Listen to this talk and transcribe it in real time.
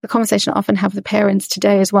the conversation I often have with parents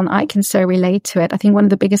today is one I can so relate to it. I think one of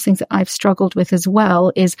the biggest things that I've struggled with as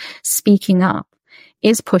well is speaking up,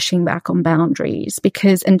 is pushing back on boundaries,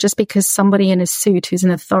 and just because somebody in a suit who's an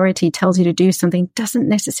authority tells you to do something doesn't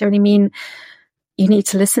necessarily mean you need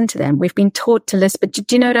to listen to them. We've been taught to listen, but do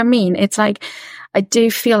you know what I mean? It's like, I do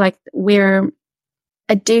feel like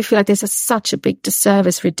there's such a big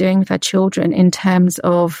disservice we're doing with our children in terms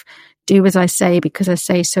of do as I say because I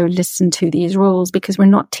say so, listen to these rules, because we're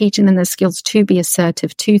not teaching them the skills to be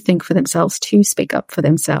assertive, to think for themselves, to speak up for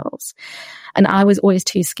themselves. And I was always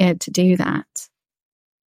too scared to do that.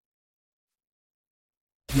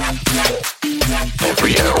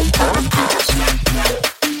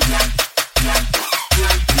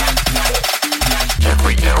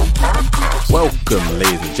 Welcome,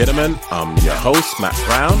 ladies and gentlemen. I'm your host, Matt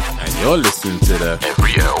Brown, and you're listening to the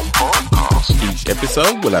Every L Podcast. Each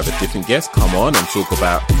episode, we'll have a different guest come on and talk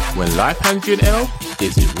about when life hands you an L,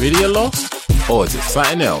 is it really a loss or is it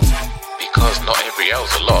something else? Because not every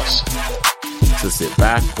L's a loss. So sit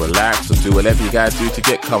back, relax, or do whatever you gotta do to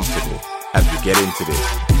get comfortable as we get into this.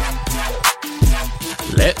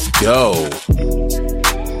 Let's go.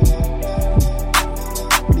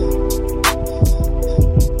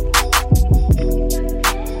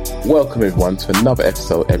 Welcome everyone to another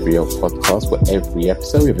episode of Every L Podcast, where every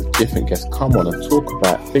episode we have a different guest come on and talk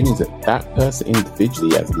about things that person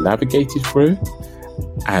individually has navigated through,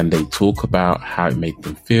 and they talk about how it made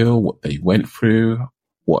them feel, what they went through,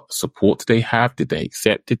 what support did they have, did they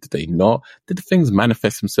accept it, did they not, did the things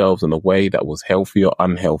manifest themselves in a way that was healthy or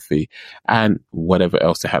unhealthy, and whatever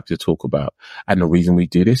else they have to talk about. And the reason we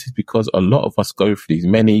do this is because a lot of us go through these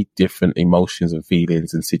many different emotions and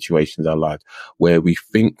feelings and situations in our lives where we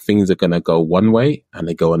think things are going to go one way and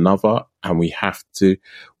they go another, and we have to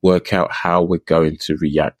work out how we're going to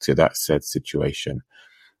react to that said situation.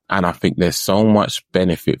 And I think there's so much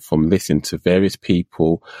benefit from listening to various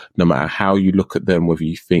people, no matter how you look at them, whether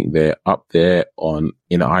you think they're up there in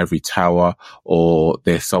an ivory tower or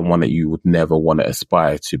they're someone that you would never want to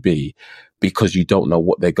aspire to be, because you don't know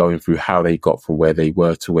what they're going through, how they got from where they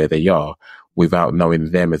were to where they are, without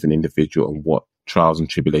knowing them as an individual and what trials and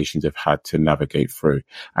tribulations they've had to navigate through.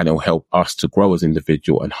 And it'll help us to grow as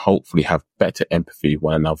individuals and hopefully have better empathy with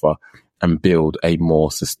one another and build a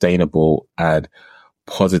more sustainable and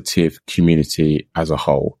positive community as a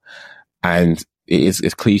whole. And it is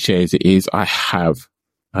as cliche as it is, I have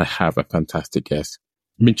a fantastic guest.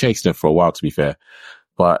 I've been chasing her for a while, to be fair,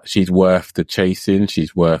 but she's worth the chasing,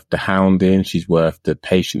 she's worth the hounding, she's worth the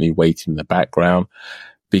patiently waiting in the background,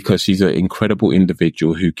 because she's an incredible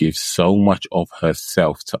individual who gives so much of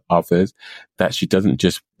herself to others that she doesn't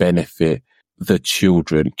just benefit the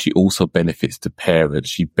children, she also benefits the parents,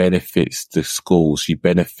 she benefits the schools, she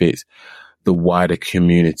benefits the wider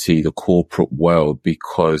community, the corporate world,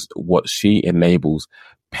 because what she enables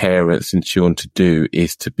parents and children to do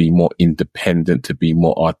is to be more independent, to be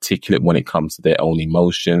more articulate when it comes to their own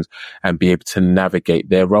emotions and be able to navigate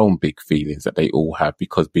their own big feelings that they all have.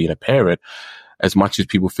 Because being a parent, as much as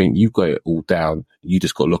people think you've got it all down, you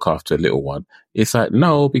just got to look after a little one. It's like,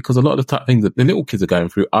 no, because a lot of the things that the little kids are going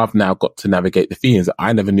through, I've now got to navigate the feelings that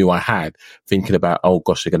I never knew I had, thinking about, oh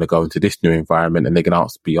gosh, they're going to go into this new environment and they're going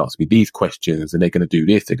to ask me these questions and they're going to do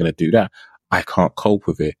this, they're going to do that. I can't cope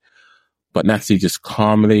with it. But Natalie just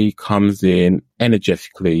calmly comes in,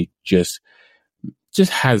 energetically, just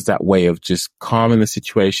has that way of just calming the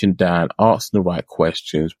situation down, asking the right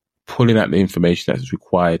questions, pulling out the information that is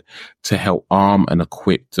required to help arm and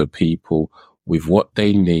equip the people with what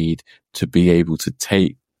they need to be able to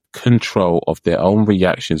take control of their own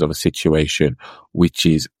reactions of a situation, which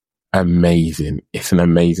is amazing. It's an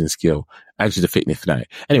amazing skill. And she's a fitness fanatic.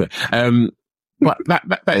 Anyway, but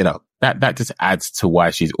that just adds to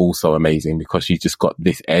why she's also amazing, because she's just got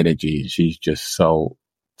this energy. She's just so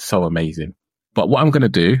amazing. But what I'm going to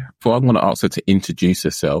do, before I'm going to ask her to introduce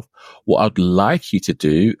herself, what I'd like you to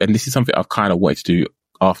do, and this is something I've kind of wanted to do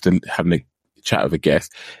after having a chat with a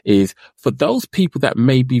guest, is for those people that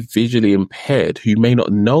may be visually impaired, who may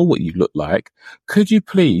not know what you look like, could you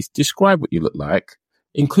please describe what you look like,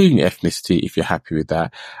 including your ethnicity, if you're happy with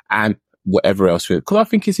that, and whatever else. Because I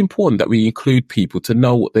think it's important that we include people to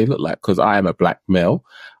know what they look like, because I am a black male,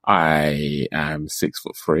 I am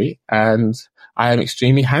 6'3", and I am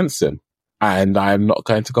extremely handsome. And I'm not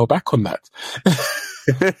going to go back on that.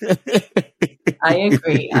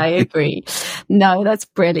 I agree. No, that's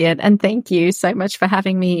brilliant. And thank you so much for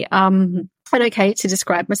having me. And okay, to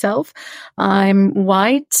describe myself, I'm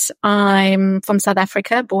white. I'm from South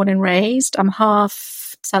Africa, born and raised. I'm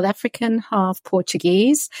half South African, half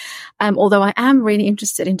Portuguese. Although I am really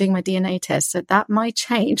interested in doing my DNA test, so that might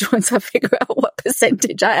change once I figure out what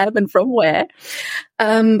percentage I am and from where.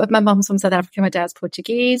 But my mom's from South Africa, my dad's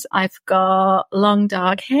Portuguese. I've got long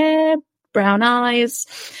dark hair, brown eyes.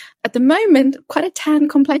 At the moment, quite a tan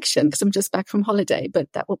complexion because I'm just back from holiday,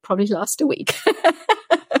 but that will probably last a week.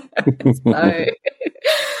 So,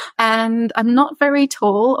 and I'm not very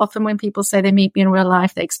tall. Often when people say they meet me in real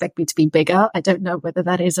life, they expect me to be bigger. I don't know whether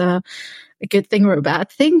that is a good thing or a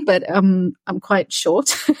bad thing, but I'm quite short.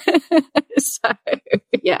 So,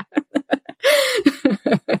 yeah.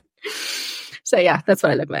 So yeah, that's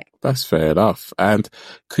what I look like. That's fair enough. And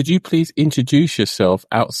could you please introduce yourself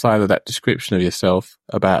outside of that description of yourself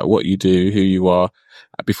about what you do, who you are,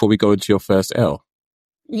 before we go into your first L?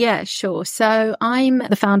 Yeah, sure. So I'm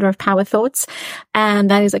the founder of Power Thoughts, and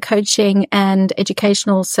that is a coaching and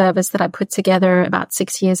educational service that I put together about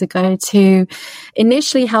 6 years ago to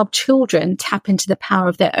initially help children tap into the power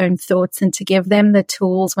of their own thoughts and to give them the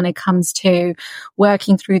tools when it comes to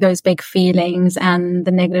working through those big feelings and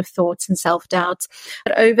the negative thoughts and self-doubt.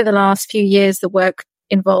 But over the last few years, the work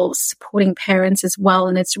involves supporting parents as well.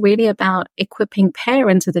 And it's really about equipping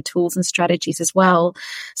parents with the tools and strategies as well,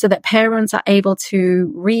 so that parents are able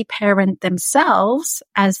to reparent themselves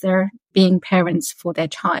as they're being parents for their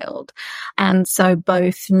child. And so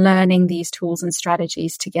both learning these tools and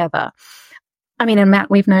strategies together. I mean, and Matt,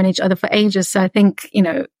 we've known each other for ages. So I think,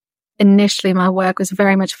 initially my work was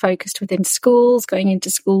very much focused within schools, going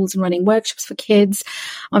into schools and running workshops for kids.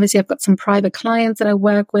 Obviously, I've got some private clients that I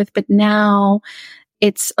work with, but now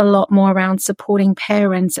it's a lot more around supporting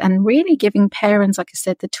parents and really giving parents, like I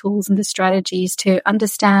said, the tools and the strategies to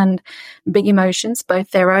understand big emotions, both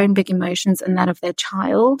their own big emotions and that of their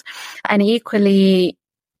child, and equally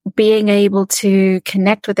being able to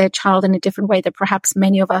connect with their child in a different way that perhaps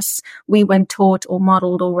many of us, we weren't taught or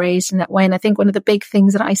modeled or raised in that way. And I think one of the big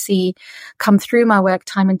things that I see come through my work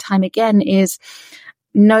time and time again is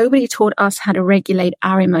nobody taught us how to regulate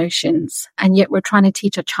our emotions, and yet we're trying to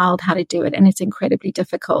teach a child how to do it, and it's incredibly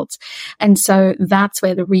difficult. And so that's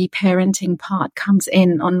where the reparenting part comes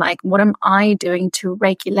in on what am I doing to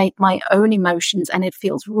regulate my own emotions? And it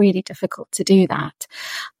feels really difficult to do that,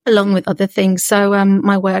 along with other things. So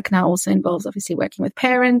my work now also involves obviously working with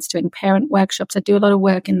parents, doing parent workshops. I do a lot of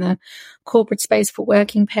work in the corporate space for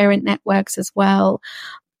working parent networks as well.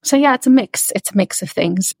 So yeah, it's a mix. It's a mix of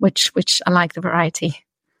things, which I like the variety.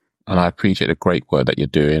 And I appreciate the great work that you're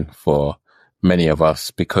doing for many of us,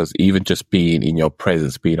 because even just being in your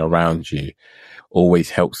presence, being around you, always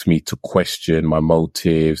helps me to question my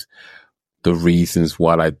motives, the reasons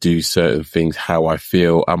why I do certain things, how I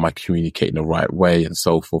feel, am I communicating the right way, and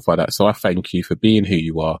so forth like that. So I thank you for being who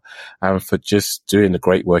you are and for just doing the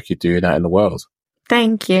great work you're doing out in the world.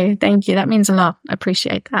 Thank you. Thank you. That means a lot. I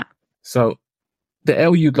appreciate that. So the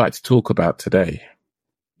L you'd like to talk about today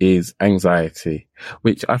is anxiety,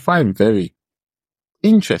 which I find very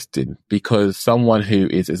interesting, because someone who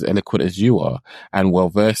is as eloquent as you are and well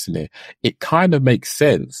versed in it, it kind of makes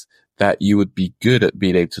sense that you would be good at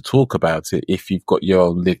being able to talk about it if you've got your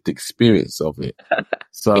own lived experience of it.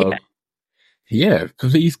 So yeah,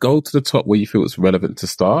 please go to the top where you feel it's relevant to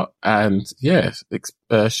start, and yes,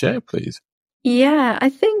 share, please. Yeah, I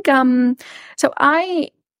think, so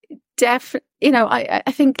I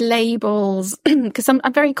I think labels, because I'm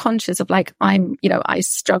very conscious of I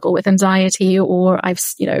struggle with anxiety, or I've,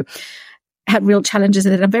 had real challenges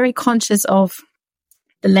with it. I'm very conscious of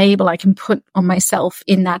the label I can put on myself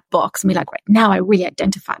in that box and be like, right now I really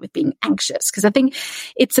identify with being anxious. Because I think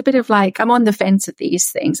it's a bit of I'm on the fence with these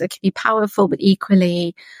things. It can be powerful, but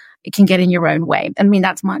equally it can get in your own way. I mean,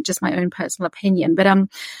 that's just my own personal opinion. But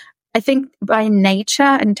I think by nature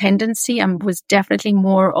and tendency, I was definitely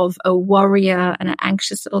more of a worrier and an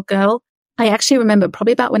anxious little girl. I actually remember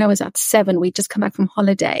probably about when I was at 7, we'd just come back from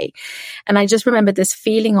holiday. And I just remember this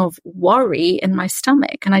feeling of worry in my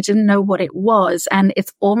stomach, and I didn't know what it was. And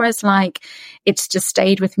it's almost like it's just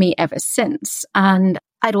stayed with me ever since. And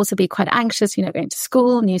I'd also be quite anxious, going to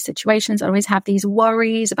school, new situations. I always have these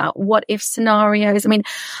worries about what if scenarios. I mean,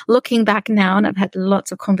 looking back now, and I've had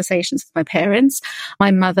lots of conversations with my parents, my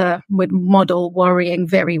mother would model worrying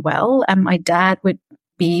very well, and my dad would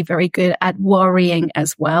be very good at worrying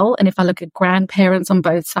as well. And if I look at grandparents on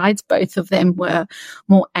both sides, both of them were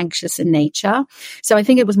more anxious in nature. So I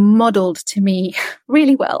think it was modeled to me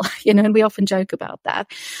really well, and we often joke about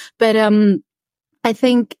that. But I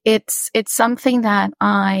think it's something that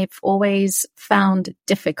I've always found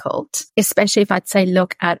difficult, especially if I'd say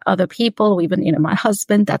look at other people, or even, my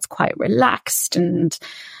husband, that's quite relaxed, and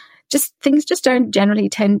just things just don't generally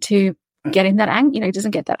tend to getting that,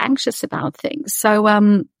 doesn't get that anxious about things.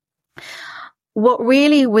 So, what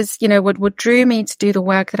really was, what drew me to do the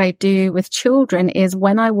work that I do with children is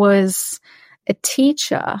when I was a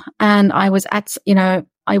teacher and I was at,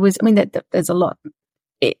 there's a lot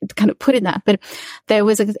kind of put in that, but there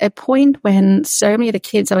was a point when so many of the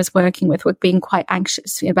kids I was working with were being quite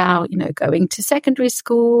anxious about, going to secondary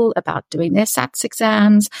school, about doing their SATs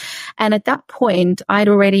exams. And at that point, I'd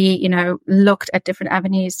already, looked at different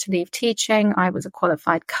avenues to leave teaching. I was a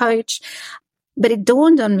qualified coach, but it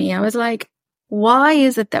dawned on me. I was like, why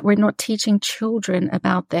is it that we're not teaching children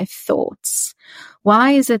about their thoughts?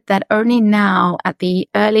 Why is it that only now at the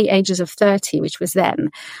early ages of 30, which was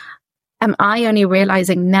then, am I only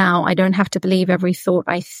realizing now I don't have to believe every thought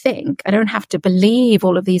I think? I don't have to believe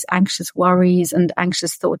all of these anxious worries and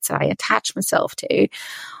anxious thoughts that I attach myself to.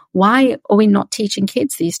 Why are we not teaching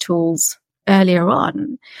kids these tools earlier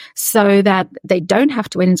on so that they don't have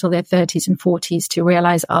to wait until their 30s and 40s to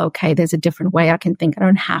realize, oh, okay, there's a different way I can think. I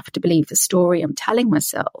don't have to believe the story I'm telling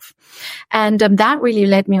myself. And that really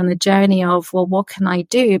led me on the journey of, well, what can I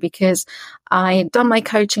do? Because I'd done my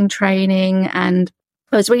coaching training and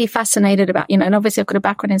I was really fascinated about, and obviously I've got a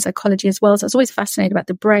background in psychology as well. So I was always fascinated about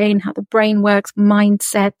the brain, how the brain works,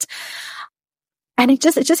 mindset. And it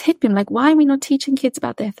just hit me. I'm like, why are we not teaching kids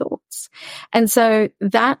about their thoughts? And so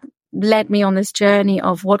that led me on this journey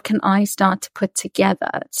of what can I start to put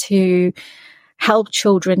together to help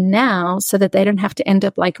children now so that they don't have to end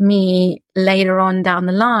up like me later on down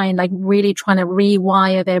the line, like really trying to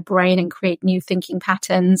rewire their brain and create new thinking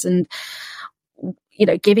patterns and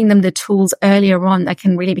giving them the tools earlier on that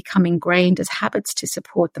can really become ingrained as habits to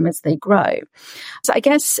support them as they grow. So I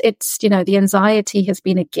guess it's, the anxiety has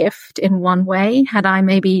been a gift in one way. Had I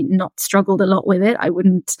maybe not struggled a lot with it, I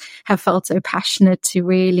wouldn't have felt so passionate to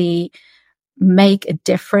really make a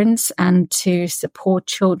difference and to support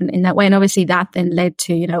children in that way. And obviously that then led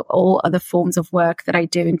to, all other forms of work that I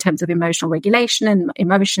do in terms of emotional regulation and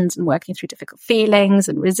emotions and working through difficult feelings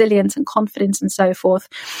and resilience and confidence and so forth.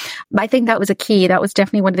 But I think that was a key. That was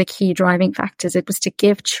definitely one of the key driving factors. It was to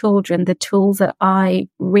give children the tools that I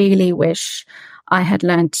really wish I had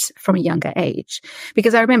learned from a younger age.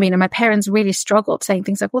 Because I remember, my parents really struggled saying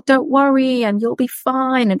things like, well, don't worry and you'll be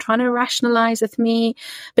fine and trying to rationalize with me.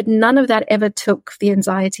 But none of that ever took the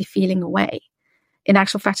anxiety feeling away. In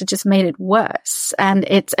actual fact, it just made it worse. And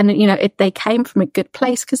they came from a good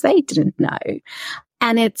place because they didn't know.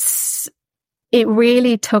 And it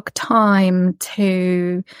really took time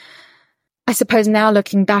to, I suppose now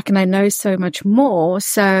looking back, and I know so much more,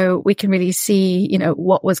 so we can really see,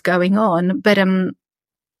 what was going on. But,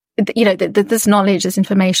 this knowledge, this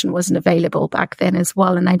information wasn't available back then as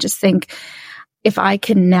well. And I just think if I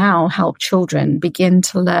can now help children begin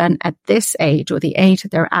to learn at this age or the age that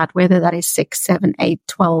they're at, whether that is 6, 7, 8,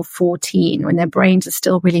 12, 14, when their brains are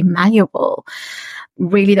still really malleable,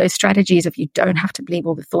 really those strategies of you don't have to believe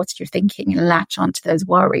all the thoughts you're thinking and latch onto those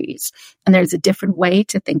worries. And there's a different way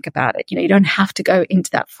to think about it. You don't have to go into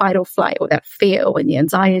that fight or flight or that fear when the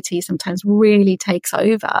anxiety sometimes really takes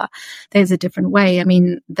over. There's a different way. I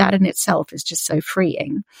mean, that in itself is just so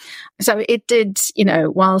freeing. So it did,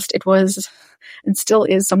 whilst it was and still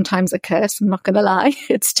is sometimes a curse, I'm not going to lie,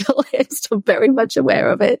 it's still very much aware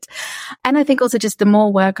of it. And I think also just the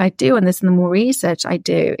more work I do on this and the more research I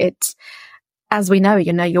do, as we know,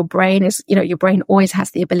 your brain always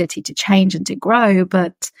has the ability to change and to grow,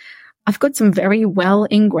 but I've got some very well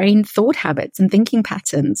ingrained thought habits and thinking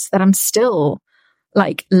patterns that I'm still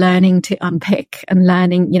like learning to unpick and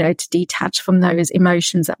learning, to detach from those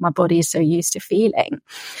emotions that my body is so used to feeling.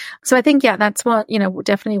 So I think, that's what,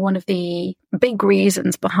 definitely one of the big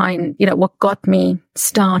reasons behind, what got me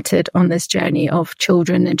started on this journey of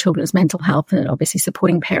children and children's mental health and obviously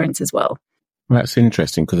supporting parents as well. That's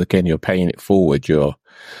interesting because again, you're paying it forward. You're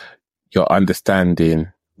understanding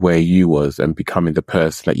where you was and becoming the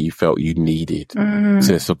person that you felt you needed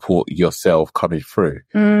to support yourself coming through.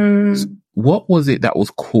 So what was it that was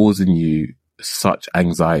causing you such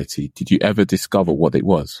anxiety? Did you ever discover what it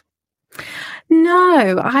was?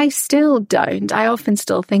 No, I still don't. I often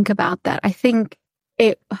still think about that. I think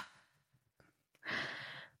I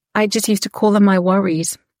just used to call them my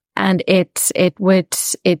worries. And it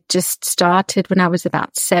just started when I was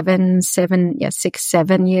about 6,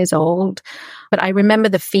 7 years old. But I remember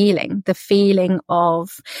the feeling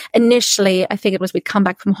of initially, I think it was we'd come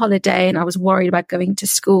back from holiday and I was worried about going to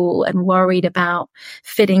school and worried about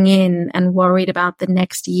fitting in and worried about the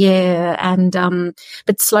next year. And,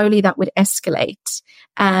 but slowly that would escalate.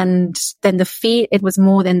 And then it was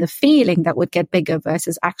more than the feeling that would get bigger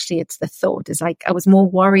versus actually it's the thought. It's like I was more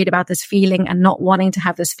worried about this feeling and not wanting to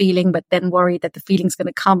have this feeling, but then worried that the feeling's going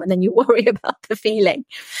to come and then you worry about the feeling.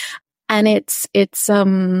 And it's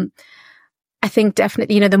I think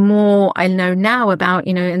definitely, the more I know now about,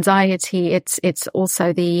 anxiety, it's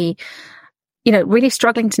also the, really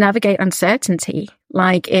struggling to navigate uncertainty.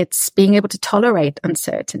 Like it's being able to tolerate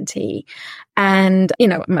uncertainty. And,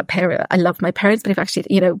 I love my parents, but if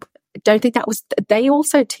actually, don't think that was, they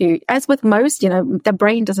also too, as with most, the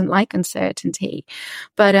brain doesn't like uncertainty,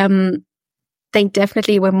 but, they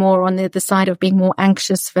definitely were more on the side of being more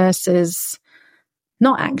anxious versus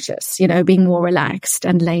not anxious, being more relaxed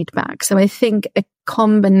and laid back. So I think a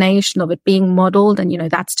combination of it being modeled and,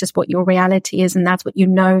 that's just what your reality is and that's what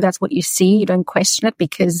that's what you see. You don't question it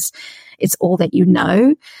because it's all that you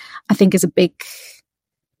know, I think is a big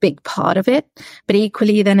part of it. But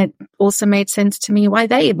equally, then it also made sense to me why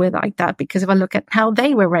they were like that, because if I look at how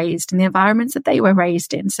they were raised and the environments that they were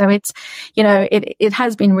raised in. So it's, it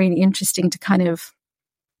has been really interesting to kind of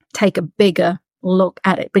take a bigger look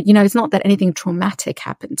at it. But, it's not that anything traumatic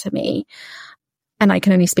happened to me. And I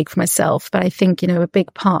can only speak for myself. But I think, a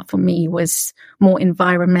big part for me was more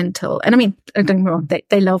environmental. And I mean, don't get me wrong,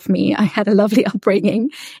 they love me. I had a lovely upbringing.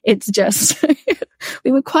 It's just,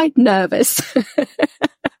 we were quite nervous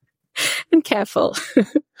and careful.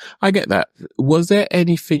 I get that. Was there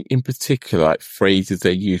anything in particular, like phrases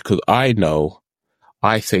they used? Because I know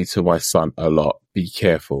I say to my son a lot, be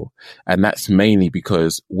careful. And that's mainly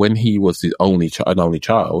because when he was an only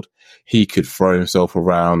child, he could throw himself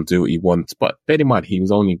around, do what he wants. But bear in mind, he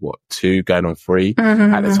was only, 2, going on 3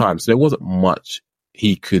 at the time. So there wasn't much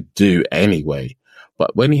he could do anyway.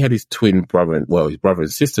 But when he had his twin brother, his brother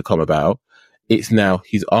and sister come about, it's now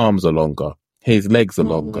his arms are longer. His legs are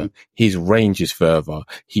longer. His range is further.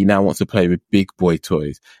 He now wants to play with big boy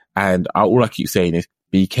toys. And all I keep saying is,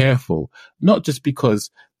 be careful. Not just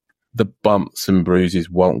because the bumps and bruises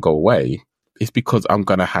won't go away. It's because I'm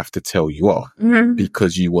going to have to tell you off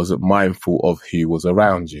because you wasn't mindful of who was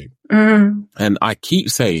around you. And I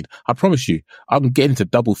keep saying, I promise you, I'm getting to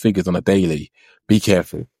double figures on a daily. Be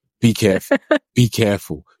careful, be careful, be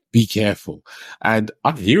careful, be careful. And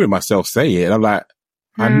I'm hearing myself say it. And I'm like,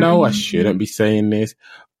 I know I shouldn't be saying this,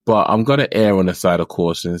 but I'm going to err on the side of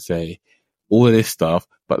caution and say all of this stuff.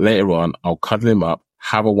 But later on, I'll cuddle him up,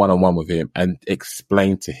 have a one-on-one with him and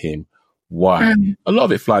explain to him why. A lot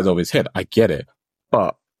of it flies over his head. I get it.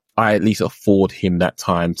 But I at least afford him that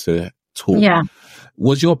time to talk. Yeah.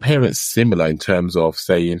 Was your parents similar in terms of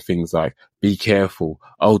saying things like, be careful,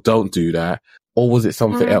 oh, don't do that? Or was it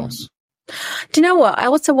something else? Do you know what? I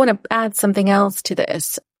also want to add something else to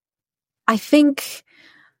this. I think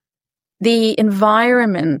the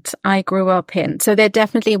environment I grew up in, so there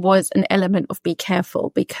definitely was an element of be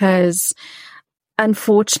careful because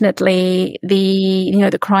unfortunately,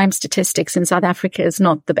 the crime statistics in South Africa is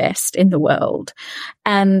not the best in the world.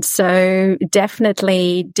 And so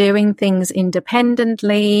definitely doing things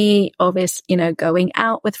independently, obviously, going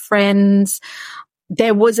out with friends,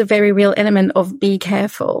 there was a very real element of be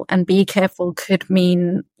careful, and be careful could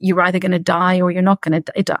mean you're either going to die or you're not going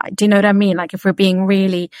to die. Do you know what I mean? Like if we're being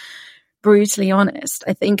really brutally honest,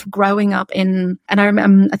 I think growing up and I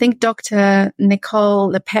remember, I think Dr.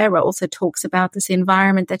 Nicole Lepera also talks about this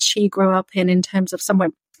environment that she grew up in terms of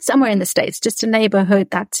somewhere in the States, just a neighborhood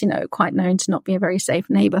that's, quite known to not be a very safe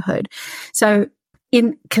neighborhood. So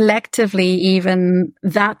collectively, even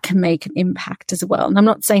that can make an impact as well. And I'm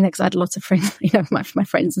not saying that because I had lots of friends, my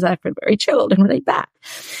friends in South Africa are very chilled and really bad,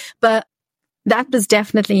 but that was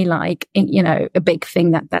definitely like, a big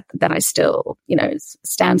thing that I still,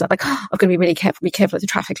 stands out. Like, oh, I've got to be really careful, be careful of the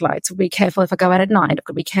traffic lights, be careful if I go out at night, I've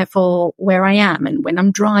got to be careful where I am and when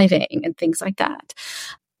I'm driving and things like that.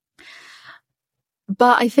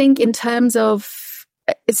 But I think in terms of,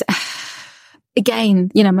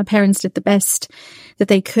 again, my parents did the best that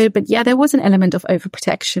they could, but yeah, there was an element of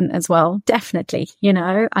overprotection as well. Definitely,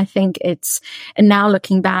 I think and now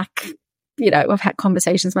looking back, I've had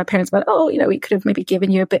conversations with my parents about, we could have maybe given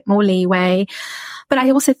you a bit more leeway. But I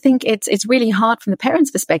also think it's really hard from the parents'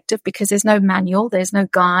 perspective because there's no manual, there's no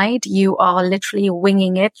guide. You are literally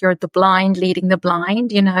winging it. You're the blind leading the blind,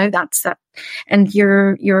 that's that. And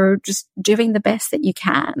you're just doing the best that you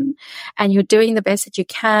can. And you're doing the best that you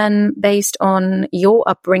can based on your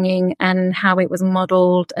upbringing and how it was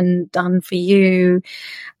modeled and done for you.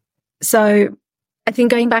 So I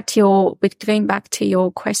think going back to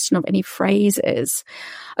your question of any phrases,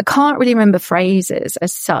 I can't really remember phrases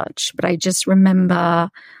as such, but I just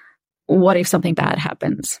remember what if something bad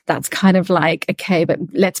happens? That's kind of like, okay, but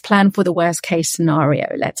let's plan for the worst case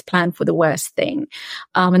scenario. Let's plan for the worst thing.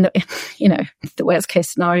 And the worst case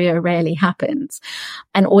scenario rarely happens.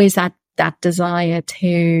 And always that desire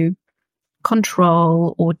to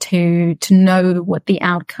control or to know what the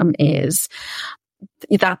outcome is.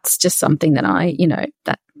 That's just something that I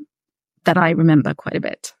remember quite a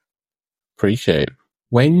bit. Appreciate it.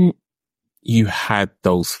 When you had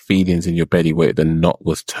those feelings in your belly where the knot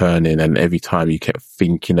was turning, and every time you kept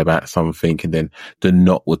thinking about something and then the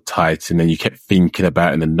knot would tighten, and you kept thinking about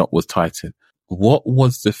it and the knot was tighten, what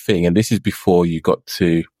was the thing? And this is before you got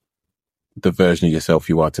to the version of yourself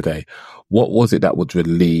you are today. What was it that would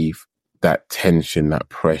relieve that tension, that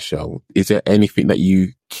pressure? Is there anything that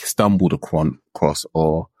you stumbled across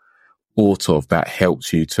or thought of that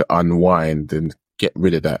helped you to unwind and get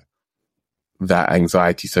rid of that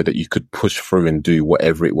anxiety so that you could push through and do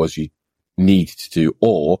whatever it was you needed to do?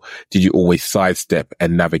 Or did you always sidestep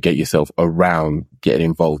and navigate yourself around getting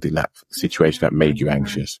involved in that situation that made you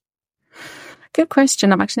anxious? Good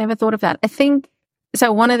question. I've actually never thought of that. I think,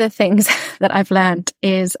 so one of the things that I've learned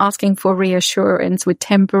is asking for reassurance would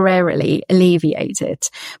temporarily alleviate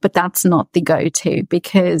it, but that's not the go-to,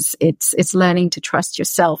 because it's learning to trust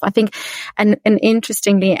yourself. I think, and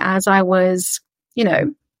interestingly, as I was,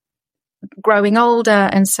 growing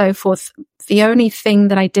older and so forth, the only thing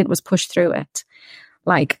that I did was push through it.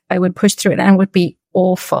 Like, I would push through it and it would be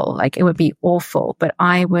awful. Like, it would be awful, but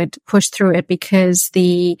I would push through it because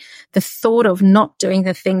the thought of not doing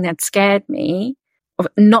the thing that scared me, of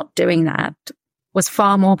not doing that, was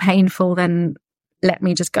far more painful than let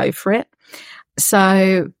me just go for it.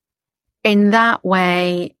 So in that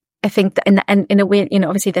way, I think that, and in a way,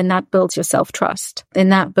 obviously then that builds your self-trust. Then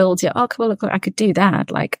that builds your, oh, cool, look, I could do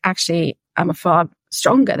that. Like, actually, I'm far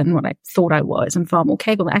stronger than what I thought I was. I'm far more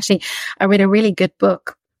capable. Actually, I read a really good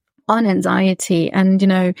book on anxiety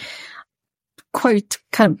and, quote,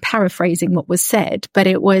 kind of paraphrasing what was said, but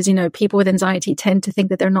it was, people with anxiety tend to think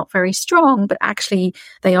that they're not very strong, but actually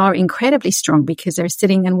they are incredibly strong because they're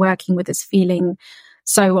sitting and working with this feeling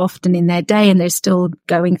so often in their day, and they're still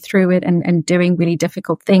going through it and doing really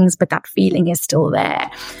difficult things, but that feeling is still there.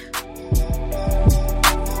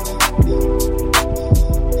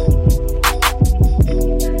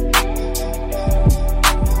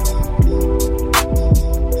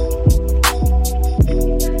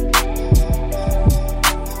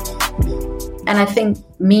 And I think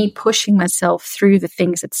me pushing myself through the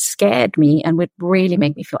things that scared me and would really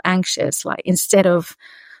make me feel anxious, like, instead of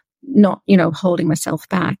not, holding myself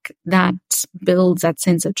back, that builds that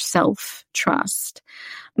sense of self-trust.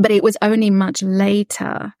 But it was only much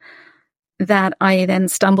later that I then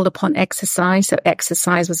stumbled upon exercise. So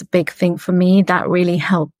exercise was a big thing for me. That really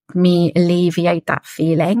helped me alleviate that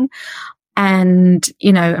feeling. And,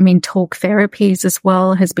 talk therapies as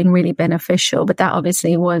well has been really beneficial, but that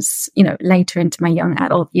obviously was, later into my young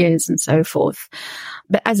adult years and so forth.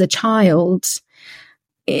 But as a child,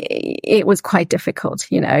 it was quite difficult.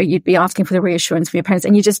 You'd be asking for the reassurance from your parents,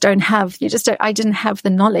 and I didn't have the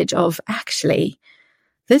knowledge of, actually,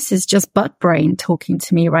 this is just butt brain talking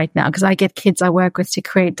to me right now. Because I get kids I work with to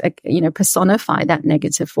create, personify that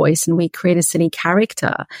negative voice, and we create a silly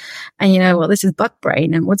character. And, well, this is butt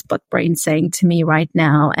brain, and what's butt brain saying to me right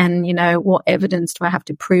now? And, what evidence do I have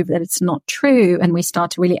to prove that it's not true? And we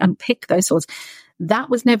start to really unpick those thoughts. That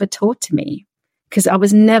was never taught to me, because I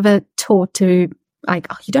was never taught to, like,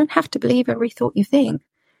 oh, you don't have to believe every thought you think.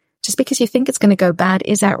 Just because you think it's going to go bad,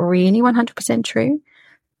 is that really 100% true?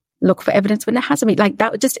 Look for evidence when it hasn't been. Like,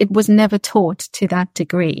 that it was never taught to that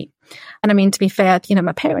degree. And to be fair,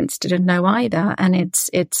 my parents didn't know either. And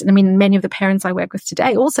many of the parents I work with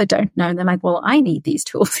today also don't know. And they're like, well, I need these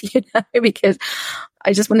tools, because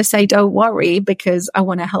I just want to say, don't worry, because I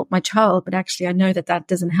want to help my child. But actually, I know that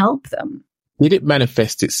doesn't help them. Did it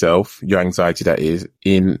manifest itself, your anxiety that is,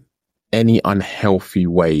 in any unhealthy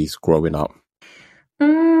ways growing up?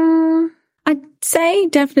 I'd say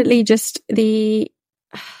definitely just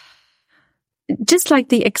like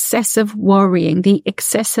the excessive worrying, the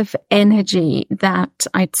excessive energy that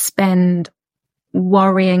I'd spend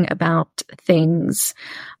worrying about things,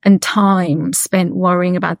 and time spent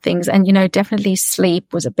worrying about things. And, definitely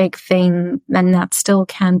sleep was a big thing, and that still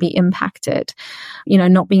can be impacted,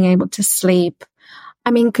 not being able to sleep.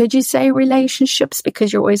 Could you say relationships,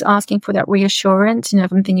 because you're always asking for that reassurance?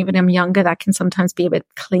 If I'm thinking when I'm younger, that can sometimes be a bit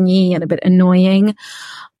clingy and a bit annoying.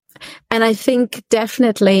 And I think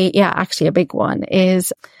definitely, actually a big one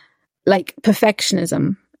is like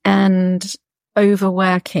perfectionism and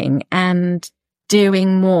overworking and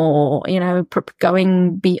doing more,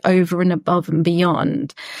 going be over and above and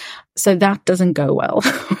beyond. So that doesn't go well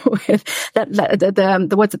with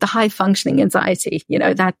the high functioning anxiety,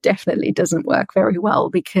 that definitely doesn't work very well,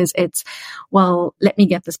 because it's, well, let me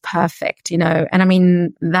get this perfect, and I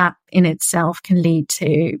mean, that in itself can lead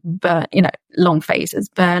to, long phases,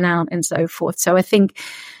 burnout and so forth. So I think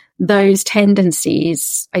those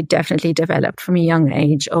tendencies I definitely developed from a young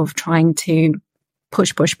age of trying to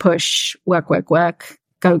push, work,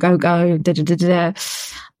 go, da, da, da, da.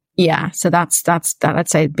 Yeah, so that's that I'd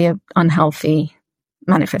say would be an unhealthy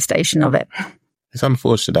manifestation of it. It's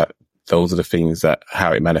unfortunate that those are the things that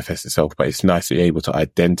how it manifests itself, but it's nice to be able to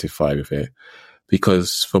identify with it,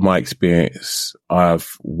 because from my experience,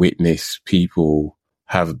 I've witnessed people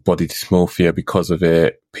have body dysmorphia because of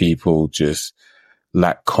it. People just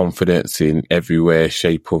lack confidence in everywhere,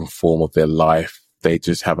 shape or form of their life. They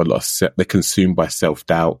just have a lot of, they're consumed by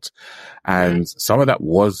self-doubt. And some of that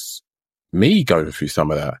was me going through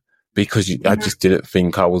some of that, because I just didn't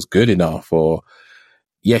think I was good enough. Or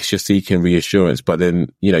yes, you're seeking reassurance, but then,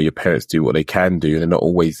 your parents do what they can do and they're not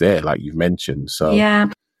always there, like you've mentioned. So yeah,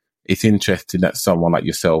 it's interesting that someone like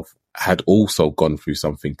yourself had also gone through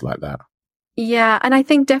something like that. Yeah. And I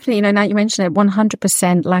think definitely, now you mentioned it,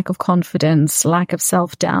 100% lack of confidence, lack of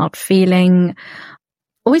self-doubt, feeling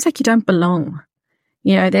always like you don't belong.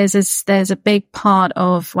 There's a big part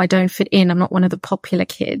of, I don't fit in. I'm not one of the popular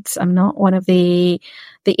kids. I'm not one of the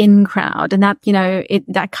in crowd. And that,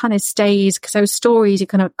 that kind of stays, because those stories you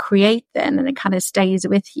kind of create then, and it kind of stays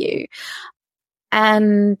with you.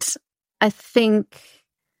 And I think,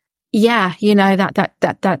 yeah,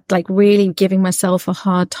 that like really giving myself a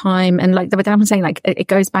hard time. And like what I'm saying, like it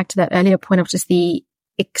goes back to that earlier point of just the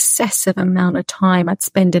excessive amount of time I'd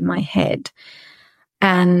spend in my head.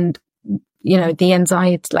 And the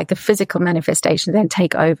anxiety, like the physical manifestations then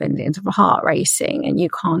take over, and the heart racing, and you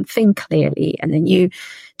can't think clearly, and then you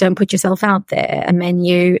don't put yourself out there, and then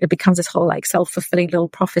it becomes this whole like self-fulfilling little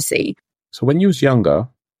prophecy. So when you was younger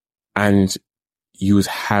and you was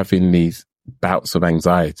having these bouts of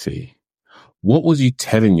anxiety, what was you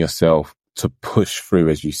telling yourself to push through,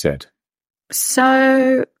 as you said?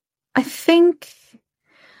 So I think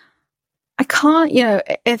I can't,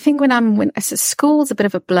 I think when school's a bit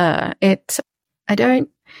of a blur. I'm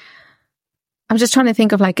just trying to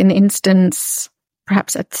think of like an instance,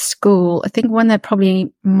 perhaps at school. I think one that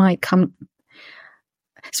probably might come.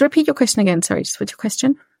 So repeat your question again. Sorry, just what's your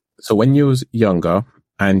question? So when you was younger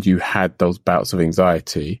and you had those bouts of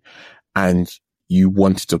anxiety and you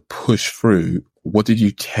wanted to push through, what did you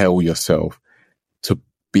tell yourself to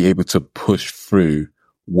be able to push through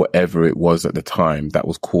whatever it was at the time that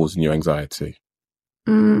was causing you anxiety?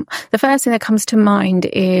 The first thing that comes to mind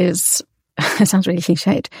is, it sounds really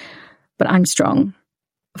cliched, but I'm strong.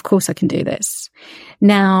 Of course I can do this.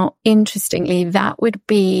 Now, interestingly, that would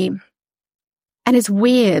be, and it's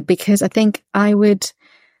weird because I think if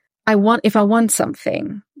I want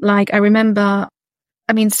something, like I remember,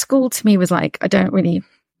 school to me was like,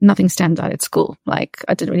 nothing stands out at school. Like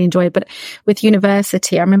I didn't really enjoy it. But with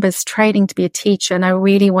university, I remember training to be a teacher, and I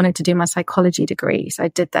really wanted to do my psychology degree. So I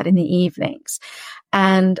did that in the evenings.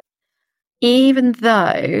 And even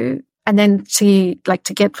though, and then to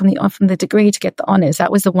get from the degree to get the honors,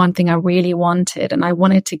 that was the one thing I really wanted. And I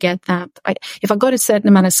wanted to get that. If I got a certain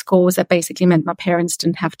amount of scores, that basically meant my parents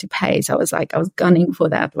didn't have to pay. So I was gunning for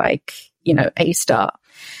that, A star.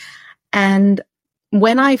 And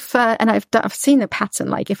when I've seen the pattern,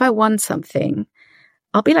 like if I want something,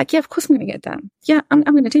 I'll be like, yeah, of course I'm going to get that. Yeah, I'm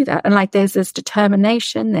going to do that. And like, there's this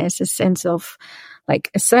determination, there's this sense of like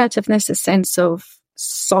assertiveness, a sense of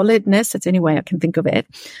solidness. That's the only way I can think of it.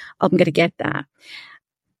 I'm going to get that.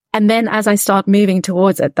 And then as I start moving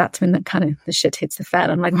towards it, that's when the shit hits the fan.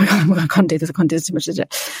 I'm like, oh my God, I can't do this. I can't do this too much.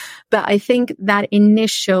 But I think that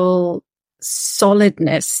initial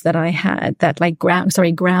solidness that I had, that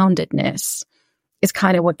groundedness, is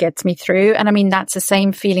kind of what gets me through. And that's the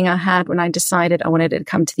same feeling I had when I decided I wanted to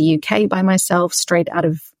come to the UK by myself, straight out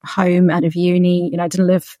of home, out of uni. I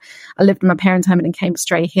lived in my parents' home and then came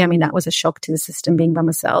straight here. That was a shock to the system being by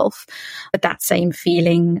myself. But that same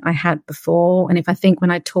feeling I had before. And if I think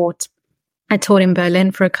when I taught in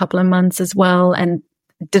Berlin for a couple of months as well, and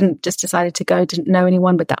decided to go, didn't know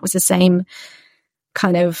anyone, but that was the same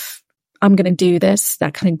kind of, I'm going to do this,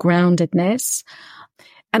 that kind of groundedness.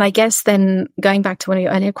 And I guess then going back to one of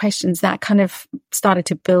your earlier questions, that kind of started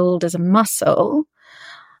to build as a muscle.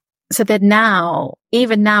 So that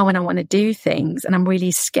even now when I want to do things and I'm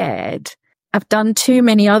really scared, I've done too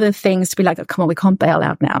many other things to be like, oh, come on, we can't bail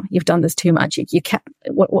out now. You've done this too much. You can't,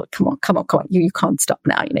 come on. You can't stop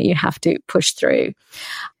now. You have to push through.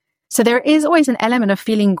 So there is always an element of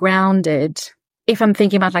feeling grounded if I'm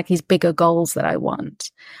thinking about like these bigger goals that I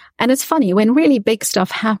want. And it's funny, when really big stuff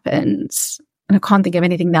happens, and I can't think of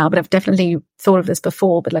anything now, but I've definitely thought of this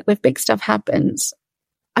before, but like when big stuff happens,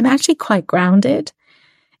 I'm actually quite grounded.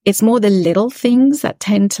 It's more the little things that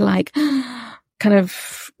tend to like kind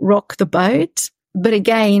of rock the boat. But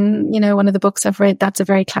again, one of the books I've read, that's a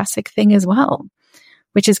very classic thing as well,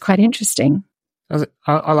 which is quite interesting.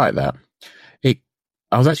 I like that.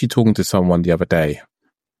 I was actually talking to someone the other day,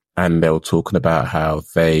 and they were talking about how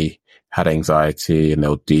they had anxiety and they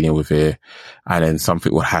were dealing with it. And then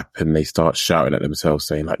something would happen. They start shouting at themselves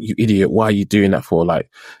saying like, you idiot, why are you doing that for? Like,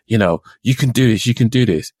 you can do this, you can do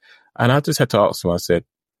this. And I just had to ask them, I said,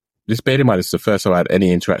 this bear in mind, it's the first time I had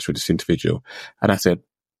any interaction with this individual. And I said,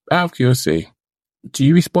 out of curiosity, do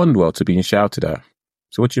you respond well to being shouted at?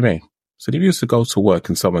 So what do you mean? So if you used to go to work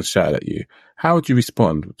and someone shouted at you, how would you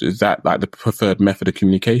respond? Is that like the preferred method of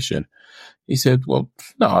communication? He said, well,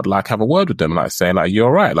 no, I'd like have a word with them, like saying like, you're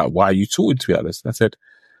all right. Like, why are you talking to me like this? And I said,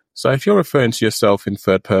 so if you're referring to yourself in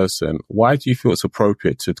third person, why do you feel it's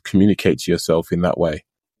appropriate to communicate to yourself in that way?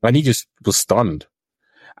 And he just was stunned.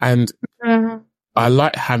 And I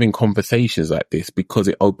like having conversations like this because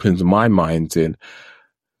it opens my mind in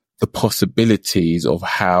the possibilities of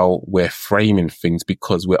how we're framing things,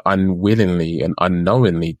 because we're unwillingly and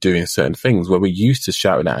unknowingly doing certain things where we're used to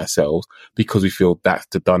shouting at ourselves because we feel that's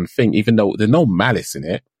the done thing, even though there's no malice in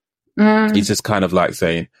it. It's just kind of like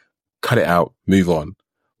saying, cut it out, move on.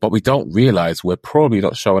 But we don't realize we're probably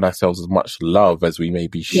not showing ourselves as much love as we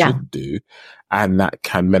maybe should do. And that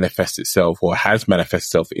can manifest itself, or has manifested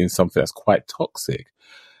itself, in something that's quite toxic.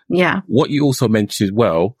 Yeah. What you also mentioned as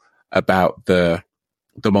well about the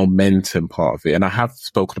momentum part of it. And I have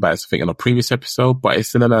spoken about this, I think, in a previous episode, but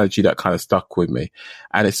it's an analogy that kind of stuck with me.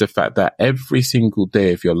 And it's the fact that every single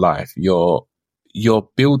day of your life, you're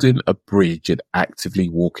building a bridge and actively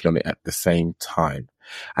walking on it at the same time.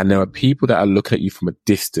 And there are people that are looking at you from a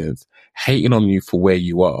distance, hating on you for where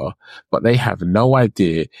you are, but they have no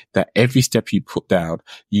idea that every step you put down,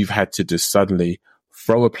 you've had to just suddenly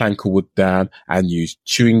throw a plank of wood down and use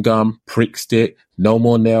chewing gum, prick stick, no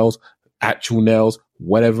more nails, actual nails,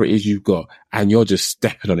 whatever it is you've got, and you're just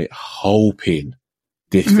stepping on it, hoping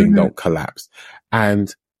this thing don't collapse.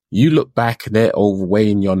 And you look back and they're over way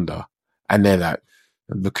in yonder, and they're like,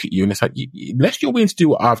 look at you, and it's like, unless you're willing to do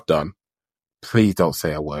what I've done, please don't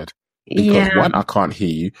say a word. Because one, I can't hear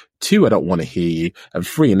you. Two, I don't want to hear you. And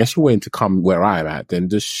three, unless you're willing to come where I'm at, then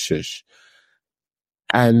just shush.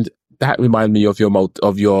 And that reminded me of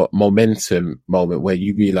your momentum moment where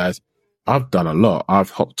you realize, I've done a lot.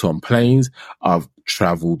 I've hopped on planes. I've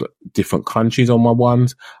traveled different countries on my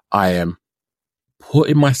ones. I am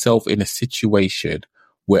putting myself in a situation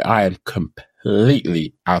where I am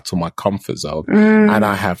completely out of my comfort zone, and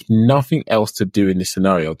I have nothing else to do in this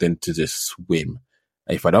scenario than to just swim.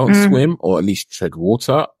 If I don't swim, or at least tread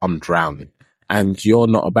water, I'm drowning. And you're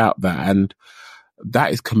not about that. And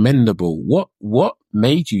that is commendable. What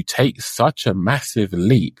made you take such a massive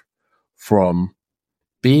leap from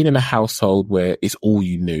being in a household where it's all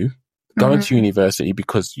you knew, going to university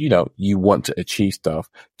because, you want to achieve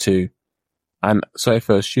stuff, to, and sorry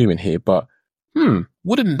for assuming here, but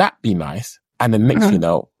wouldn't that be nice? And then next,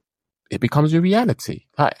 it becomes a reality.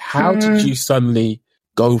 Like, how did you suddenly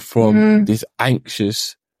go from this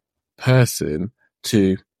anxious person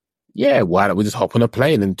to, why don't we just hop on a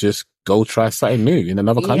plane and just go try something new in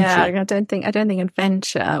another country? Yeah, I don't think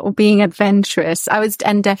adventure or being adventurous. I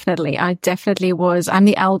definitely was. I'm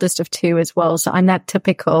the eldest of two as well. So I'm that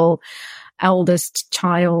typical eldest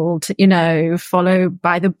child, followed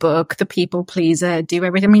by the book, the people pleaser, do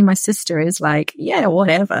everything. I mean, my sister is like,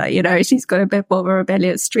 whatever, she's got a bit more of a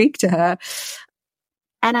rebellious streak to her.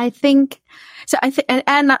 And I think,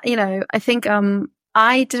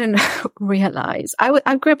 I didn't realize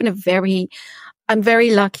I grew up in I'm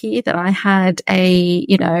very lucky that I had a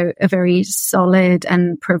very solid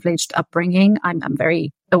and privileged upbringing. I'm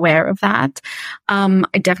very aware of that. I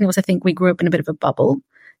definitely also think we grew up in a bit of a bubble.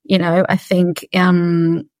 I think,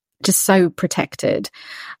 just so protected.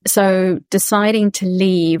 So deciding to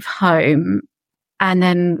leave home and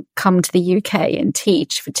then come to the UK and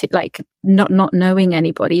teach for not knowing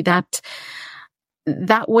anybody, that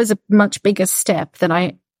was a much bigger step than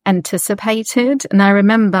I anticipated. And I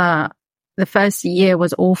remember the first year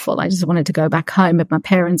was awful. I just wanted to go back home, but my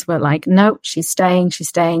parents were like, no, she's staying.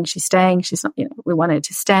 She's not, we want her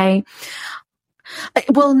to stay.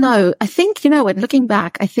 Well, no, I think, looking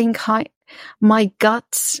back, I think my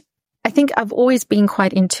gut, I think I've always been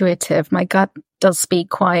quite intuitive. My gut does speak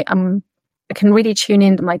quite, can really tune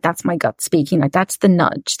in. I'm like, that's my gut speaking. Like, that's the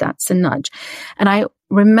nudge. That's a nudge. And I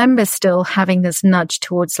remember still having this nudge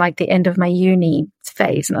towards like the end of my uni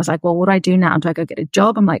phase. And I was like, well, what do I do now? Do I go get a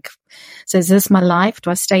job? I'm like, so is this my life? Do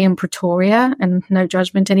I stay in Pretoria? And no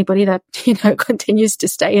judgment to anybody that, continues to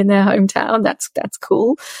stay in their hometown. That's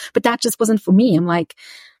cool. But that just wasn't for me. I'm like,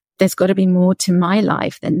 there's got to be more to my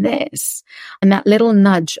life than this. And that little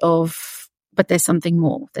nudge of, but there's something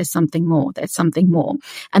more, there's something more, there's something more.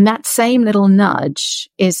 And that same little nudge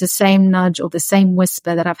is the same nudge or the same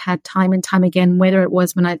whisper that I've had time and time again, whether it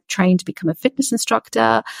was when I trained to become a fitness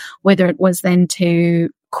instructor, whether it was then to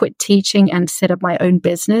quit teaching and set up my own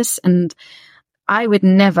business. And I would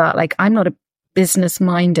never, I'm not a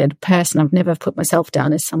business-minded person. I've never put myself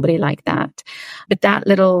down as somebody like that. But that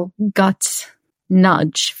little gut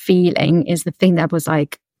nudge feeling is the thing that was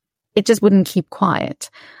like, it just wouldn't keep quiet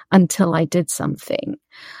until I did something.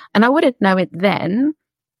 And I wouldn't know it then,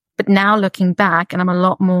 but now looking back, and I'm a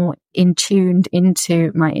lot more tuned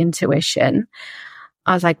into my intuition,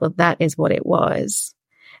 I was like, well, that is what it was.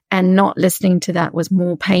 And not listening to that was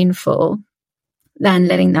more painful than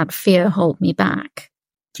letting that fear hold me back.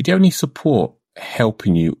 Did you have any support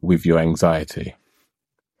helping you with your anxiety?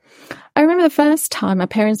 I remember the first time my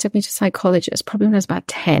parents took me to a psychologist, probably when I was about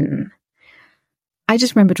 10. I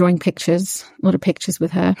just remember drawing pictures, a lot of pictures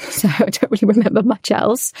with her. So I don't really remember much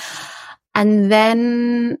else. And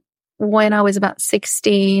then when I was about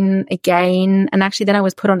 16 again, and actually then I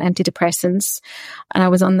was put on antidepressants and I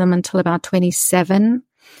was on them until about 27.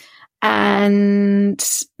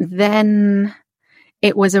 And then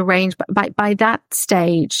it was arranged by that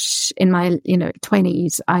stage in my,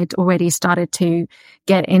 20s, I'd already started to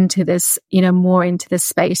get into this, more into this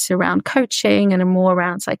space around coaching and more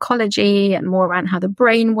around psychology and more around how the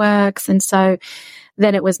brain works. And so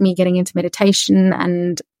then it was me getting into meditation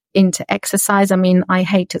and into exercise. I mean, I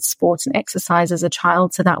hated sports and exercise as a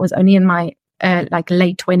child. So that was only in my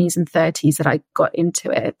late 20s and 30s that I got into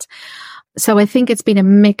it. So I think it's been a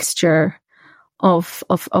mixture of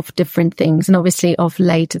different things. And obviously of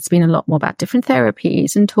late, it's been a lot more about different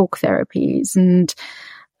therapies and talk therapies and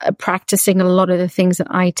practicing a lot of the things that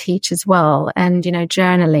I teach as well. And,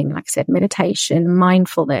 journaling, like I said, meditation,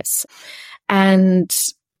 mindfulness, and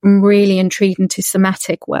I'm really intrigued into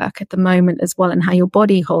somatic work at the moment as well, and how your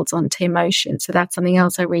body holds on to emotion. So that's something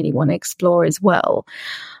else I really want to explore as well.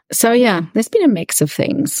 So yeah, there's been a mix of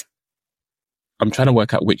things. I'm trying to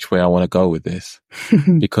work out which way I want to go with this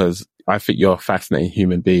because I think you're a fascinating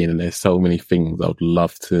human being and there's so many things I would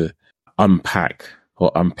love to unpack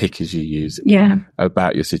or unpick, as you use,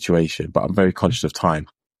 about your situation, but I'm very conscious of time.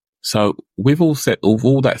 So with all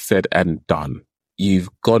that said and done, you've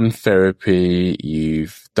gone therapy,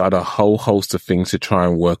 you've done a whole host of things to try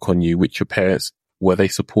and work on you, which your parents, were they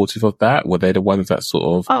supportive of that? Were they the ones that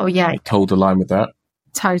sort of told the line with that?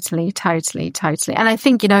 Totally. And I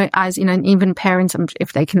think, as, even parents,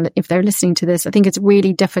 if they're listening to this, I think it's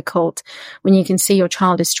really difficult when you can see your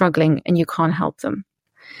child is struggling and you can't help them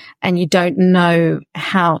and you don't know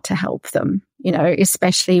how to help them,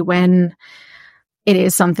 especially when it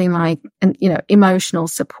is something like, emotional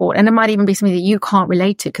support. And it might even be something that you can't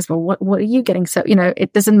relate to because, well, what are you getting? So,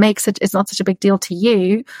 it doesn't it's not such a big deal to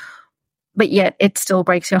you. But yet it still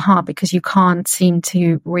breaks your heart because you can't seem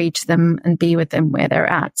to reach them and be with them where they're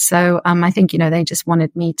at. So I think, they just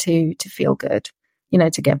wanted me to feel good,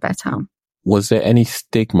 to get better. Was there any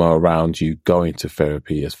stigma around you going to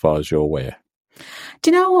therapy as far as you're aware?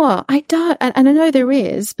 Do you know what? I don't, and I know there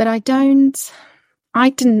is, but I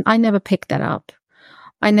never picked that up.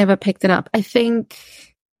 I think,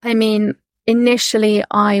 initially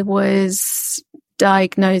I was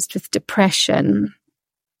diagnosed with depression.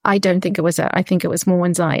 I don't think it was I think it was more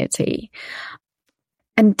anxiety.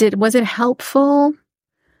 And was it helpful?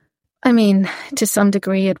 To some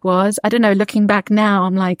degree it was. I don't know, looking back now,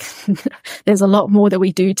 I'm like, there's a lot more that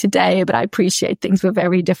we do today, but I appreciate things were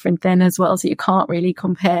very different then as well. So you can't really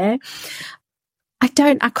compare. I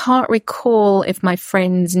can't recall if my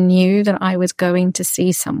friends knew that I was going to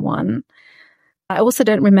see someone. I also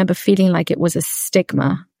don't remember feeling like it was a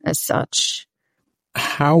stigma as such.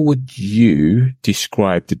 How would you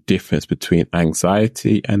describe the difference between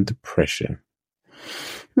anxiety and depression?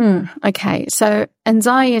 Okay. So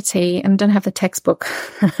anxiety, and I don't have the textbook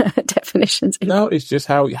definitions. No, it's just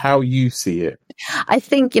how you see it. I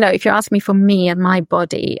think, if you're asking me for me and my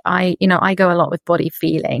body, I go a lot with body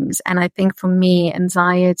feelings. And I think for me,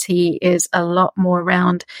 anxiety is a lot more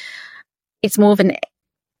around, it's more of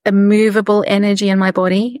a movable energy in my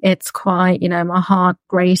body. It's quite, my heart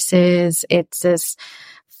races. It's this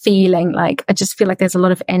feeling like, I just feel like there's a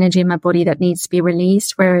lot of energy in my body that needs to be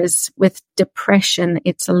released. Whereas with depression,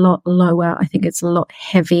 it's a lot lower. I think it's a lot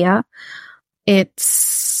heavier.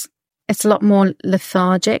 It's a lot more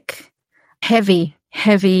lethargic. Heavy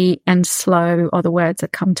and slow are the words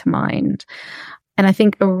that come to mind. And I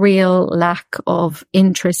think a real lack of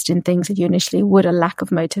interest in things that you initially would, a lack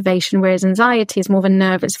of motivation, whereas anxiety is more of a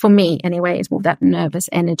nervous, for me anyway, it's more of that nervous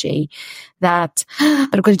energy that,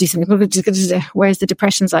 but I've got to do something, whereas the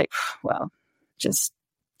depression's like, well, just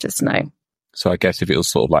no. So I guess if it was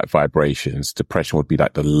sort of like vibrations, depression would be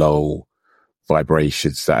like the low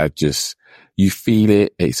vibrations that are just, you feel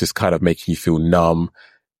it, it's just kind of making you feel numb.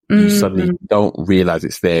 You suddenly don't realize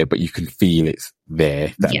it's there, but you can feel it's there,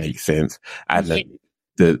 if that makes sense. And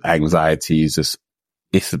the anxiety is just,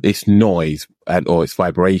 it's noise or it's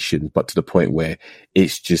vibration, but to the point where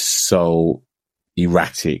it's just so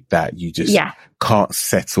erratic that you just can't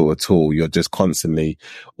settle at all. You're just constantly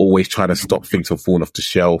always trying to stop things from falling off the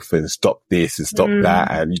shelf and stop this and stop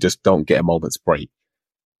that. And you just don't get a moment's break.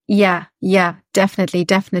 Yeah, definitely.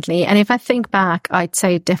 And if I think back, I'd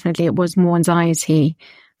say definitely it was more anxiety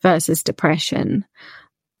versus depression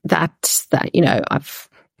that, you know, I've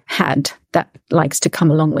had that likes to come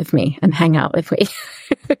along with me and hang out with me.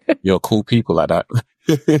 You're cool people like that.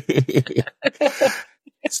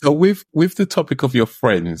 So with the topic of your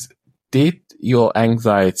friends, did your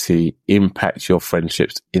anxiety impact your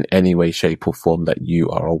friendships in any way, shape or form that you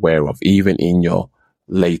are aware of, even in your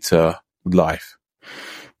later life?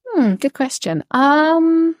 Good question.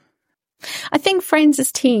 I think friends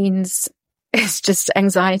as teens, it's just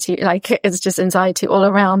anxiety, like it's just anxiety all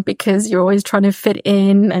around because you're always trying to fit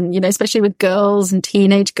in. And, you know, especially with girls and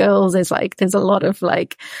teenage girls, there's a lot of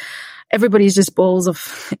like, everybody's just balls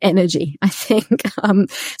of energy, I think.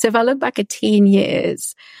 So if I look back at teen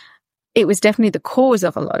years, it was definitely the cause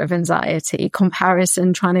of a lot of anxiety,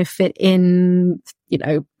 comparison, trying to fit in, you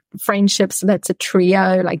know, friendships, that's a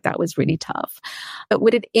trio, like that was really tough. But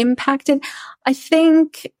would it impact it? I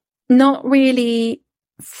think not really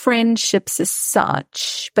friendships as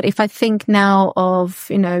such, but if I think now of,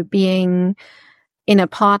 you know, being in a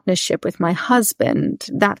partnership with my husband,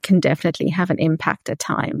 that can definitely have an impact at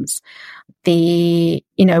times. You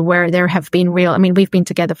know, where there have been real, I mean, we've been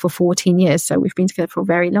together for 14 years, so we've been together for a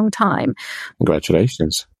very long time.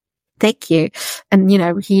 Congratulations. Thank you. And, you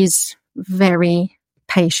know, he's very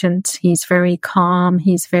patient. He's very calm.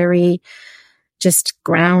 He's very just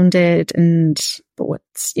grounded but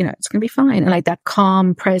you know, it's going to be fine. And like that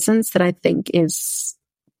calm presence that I think is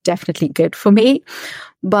definitely good for me,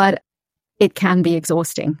 but it can be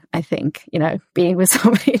exhausting. I think, you know, being with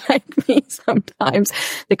somebody like me, sometimes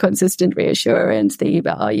the consistent reassurance,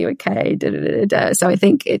 are you okay? So I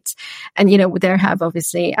think and you know, there have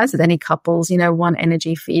obviously, as with any couples, you know, one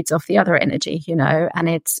energy feeds off the other energy, you know, and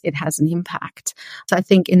it has an impact. So I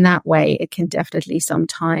think in that way, it can definitely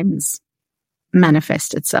sometimes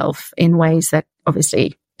manifest itself in ways that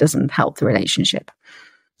obviously doesn't help the relationship.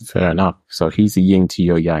 Fair enough. So he's the yin to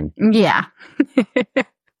your yang. Yeah.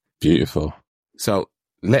 Beautiful. So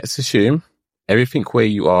let's assume everything where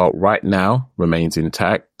you are right now remains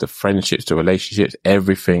intact. The friendships, the relationships,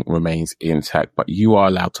 everything remains intact, but you are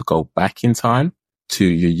allowed to go back in time to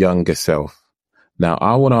your younger self. Now,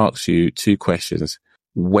 I want to ask you two questions.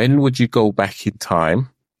 When would you go back in time?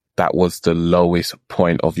 That was the lowest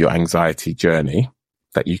point of your anxiety journey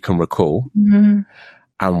that you can recall. Mm-hmm.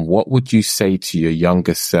 And what would you say to your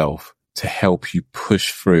younger self to help you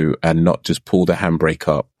push through and not just pull the handbrake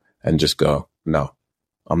up and just go, no,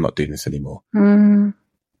 I'm not doing this anymore?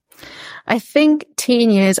 I think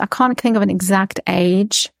teen years, I can't think of an exact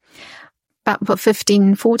age, but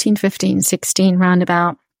 14, 15, 16,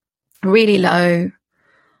 roundabout, really low.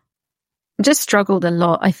 Just struggled a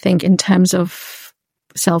lot, I think, in terms of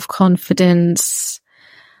self-confidence,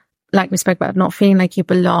 like we spoke about, not feeling like you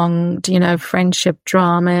belonged, you know, friendship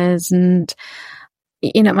dramas. And,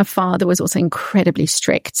 you know, my father was also incredibly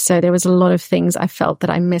strict. So there was a lot of things I felt that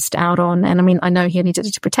I missed out on. And I mean, I know he needed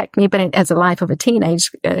to protect me, but as a life of a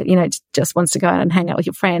teenage, you know, just wants to go out and hang out with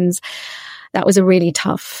your friends. That was a really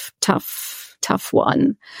tough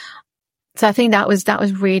one. So I think that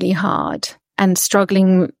was really hard, and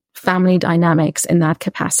struggling family dynamics in that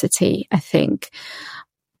capacity. I think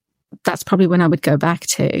that's probably when I would go back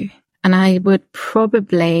to. And I would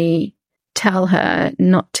probably tell her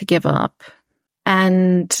not to give up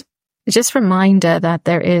and just remind her that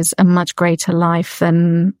there is a much greater life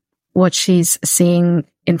than what she's seeing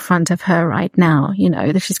in front of her right now. You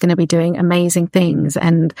know, that she's going to be doing amazing things,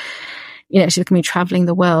 and, you know, she's going to be traveling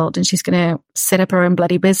the world, and she's going to set up her own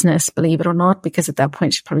bloody business, believe it or not, because at that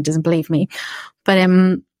point she probably doesn't believe me. But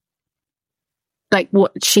like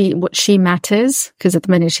what she matters, because at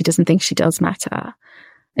the minute she doesn't think she does matter,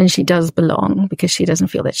 and she does belong because she doesn't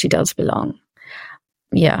feel that she does belong.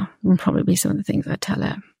 Yeah, would probably be some of the things I tell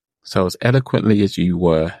her. So as eloquently as you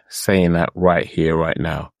were saying that right here, right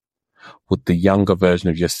now, would the younger version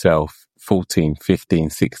of yourself, 14, 15,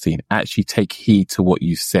 16, actually take heed to what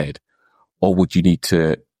you said? Or would you need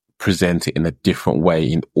to present it in a different way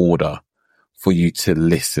in order for you to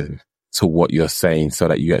listen to what you're saying so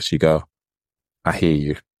that you actually go, I hear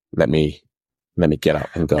you. Let me get up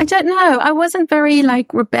and go. I don't know. I wasn't very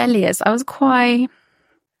rebellious. I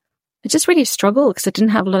just really struggled because I didn't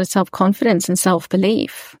have a lot of self-confidence and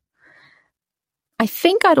self-belief. I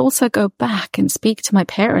think I'd also go back and speak to my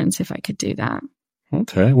parents if I could do that.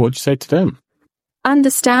 Okay. What would you say to them?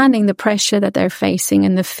 Understanding the pressure that they're facing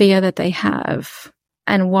and the fear that they have,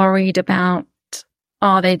 and worried about,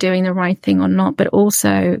 are they doing the right thing or not? But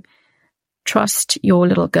also trust your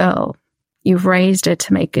little girl. You've raised her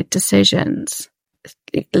to make good decisions.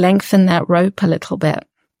 Lengthen that rope a little bit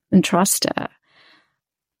and trust her.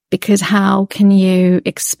 Because how can you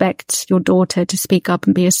expect your daughter to speak up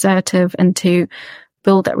and be assertive and to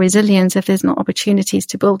build that resilience if there's not opportunities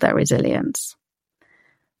to build that resilience?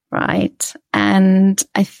 Right. And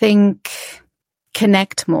I think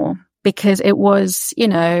connect more, because it was,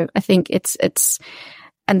 I think it's,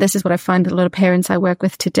 and this is what I find that a lot of parents I work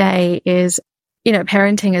with today is,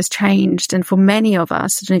 parenting has changed. And for many of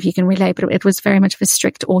us, I don't know if you can relate, but it was very much of a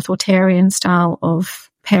strict authoritarian style of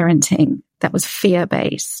parenting that was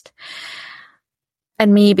fear-based.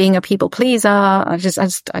 And me being a people pleaser, I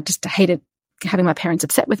just hated having my parents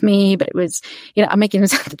upset with me, but it was, I'm making it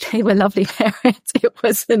sound that they were lovely parents. It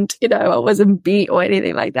wasn't, I wasn't beat or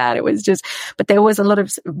anything like that. It was just, but there was a lot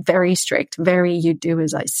of very strict, very you do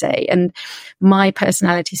as I say. And my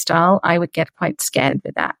personality style, I would get quite scared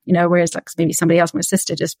with that, whereas maybe somebody else, my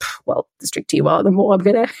sister, just, well, the stricter you are, the more I'm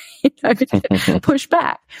going to, push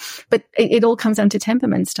back. But it all comes down to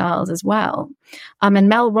temperament styles as well. And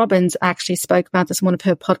Mel Robbins actually spoke about this in one of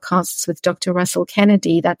her podcasts with Dr. Russell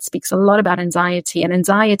Kennedy that speaks a lot about anxiety, and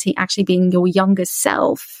anxiety actually being your younger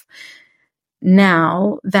self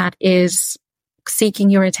now that is seeking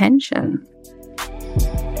your attention.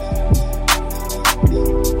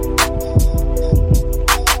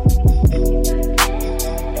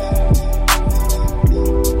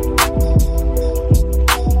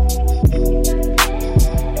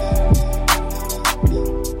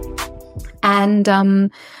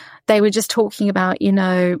 And they were just talking about,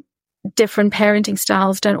 different parenting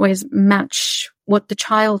styles don't always match what the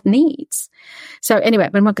child needs. So anyway,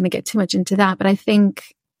 but I'm not going to get too much into that, but I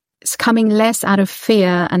think it's coming less out of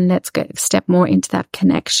fear and let's step more into that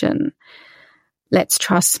connection. Let's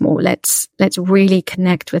trust more. Let's really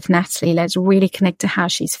connect with Natalie. Let's really connect to how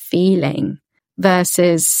she's feeling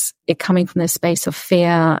versus it coming from the space of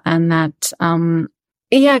fear and that,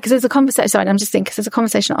 because there's a conversation, sorry, I'm just thinking, because there's a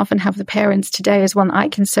conversation I often have with parents today is one I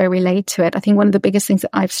can so relate to it. I think one of the biggest things that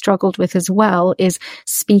I've struggled with as well is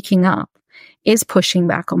speaking up, is pushing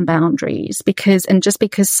back on boundaries, and just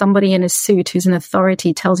because somebody in a suit who's an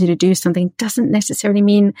authority tells you to do something doesn't necessarily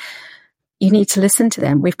mean you need to listen to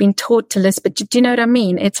them. We've been taught to listen, but do you know what I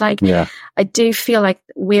mean? It's like, yeah. I do feel like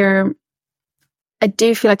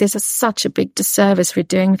there's such a big disservice we're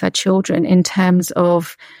doing with our children in terms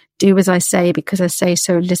of do as I say because I say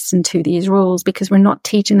so, listen to these rules, because we're not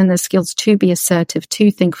teaching them the skills to be assertive,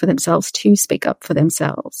 to think for themselves, to speak up for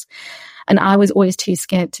themselves. And I was always too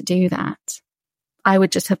scared to do that. I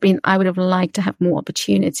would have liked to have more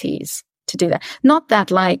opportunities to do that. Not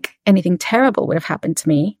that anything terrible would have happened to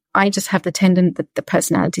me. I just have the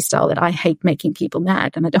personality style that I hate making people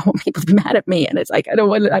mad, and I don't want people to be mad at me. And it's I don't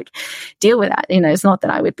want to deal with that. It's not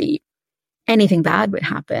that I would be, anything bad would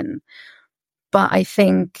happen. But I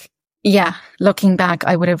think, looking back,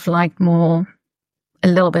 I would have liked a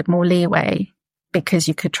little bit more leeway because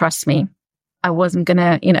you could trust me. I wasn't going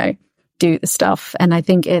to, do the stuff. And I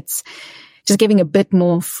think it's just giving a bit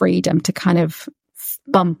more freedom to kind of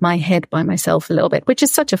bump my head by myself a little bit, which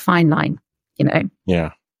is such a fine line,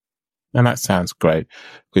 Yeah. And that sounds great.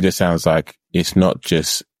 Because it sounds like it's not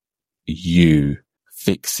just you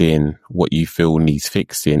fixing what you feel needs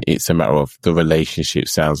fixing. It's a matter of the relationship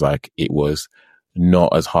sounds like it was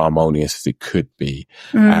not as harmonious as it could be.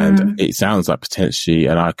 And it sounds like potentially,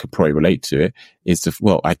 and I could probably relate to it,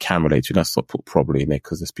 I can relate to it. Let's not put probably in there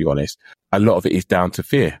because let's be honest, a lot of it is down to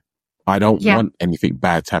fear. I don't want anything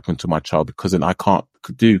bad to happen to my child, because then I can't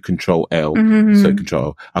do Control L, so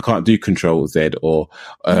Control. I can't do Control Z or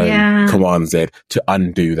Command Z to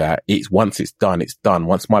undo that. Once it's done, it's done.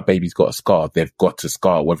 Once my baby's got a scar, they've got a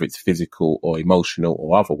scar, whether it's physical or emotional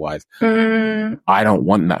or otherwise. I don't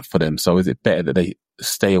want that for them. So is it better that they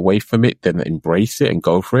stay away from it than embrace it and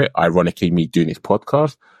go for it? Ironically, me doing this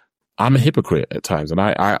podcast, I'm a hypocrite at times, and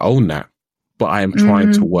I own that, but I am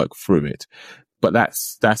trying to work through it. But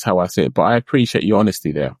that's how I see it. But I appreciate your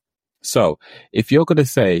honesty there. So if you're going to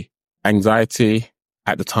say anxiety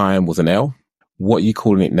at the time was an L, what are you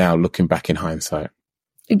calling it now, looking back in hindsight?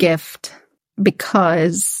 A gift.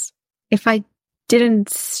 Because if I didn't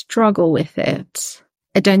struggle with it,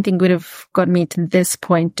 I don't think it would have gotten me to this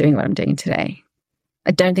point doing what I'm doing today. I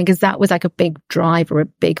don't think, because that was like a big drive or a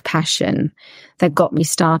big passion that got me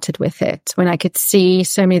started with it. When I could see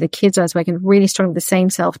so many of the kids I was working with really struggle with the same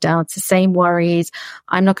self-doubts, the same worries.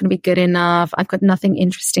 I'm not going to be good enough. I've got nothing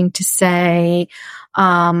interesting to say.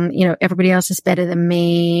 Everybody else is better than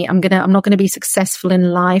me. I'm not going to be successful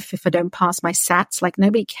in life if I don't pass my SATs. Like,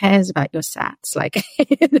 nobody cares about your SATs, like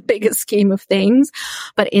in the bigger scheme of things.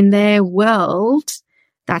 But in their world,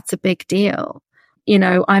 that's a big deal.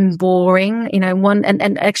 I'm boring,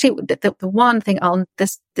 and actually the one thing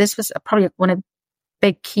this was probably one of the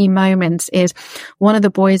big key moments is one of the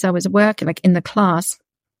boys I was working, like in the class,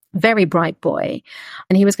 very bright boy,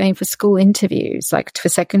 and he was going for school interviews, like for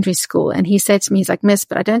secondary school. And he said to me, he's like, "Miss,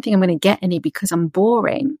 but I don't think I'm going to get any because I'm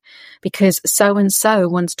boring, because so-and-so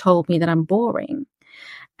once told me that I'm boring."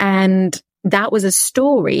 And that was a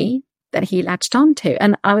story that he latched onto.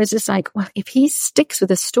 And I was just like, well, if he sticks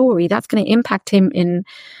with a story, that's going to impact him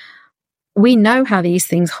we know how these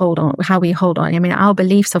things how we hold on. I mean, our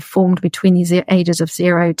beliefs are formed between these ages of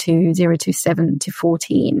 0 to 7 to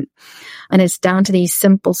 14. And it's down to these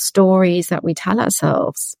simple stories that we tell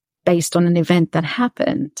ourselves based on an event that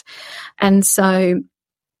happened. And so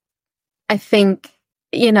I think,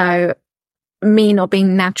 me not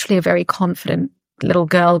being naturally a very confident little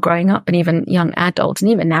girl growing up, and even young adult,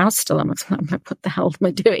 and even now still, I'm like, what the hell am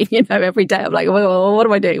I doing? Every day I'm like, well, what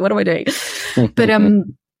am I doing? What am I doing?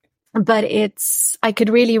 But I could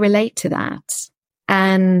really relate to that.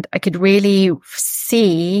 And I could really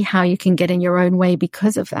see how you can get in your own way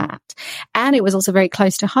because of that. And it was also very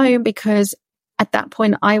close to home, because at that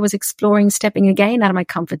point I was exploring stepping again out of my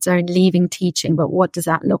comfort zone, leaving teaching. But what does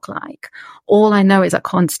that look like? All I know is I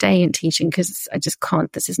can't stay in teaching because I just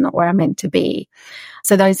can't. This is not where I'm meant to be.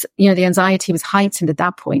 So the anxiety was heightened at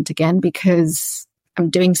that point again, because I'm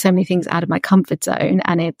doing so many things out of my comfort zone,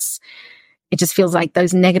 and it just feels like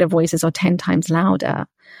those negative voices are 10 times louder.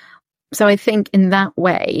 So I think in that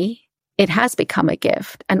way, it has become a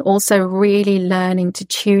gift, and also really learning to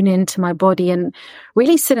tune into my body and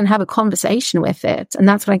really sit and have a conversation with it. And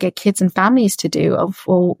that's what I get kids and families to do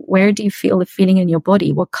well, where do you feel the feeling in your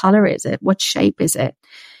body? What color is it? What shape is it?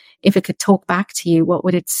 If it could talk back to you, what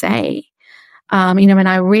would it say? And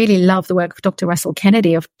I really love the work of Dr. Russell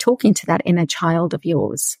Kennedy of talking to that inner child of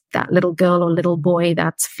yours, that little girl or little boy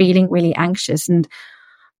that's feeling really anxious, and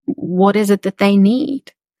what is it that they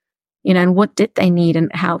need? And what did they need,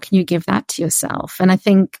 and how can you give that to yourself? And I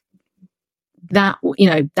think that,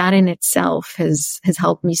 that in itself has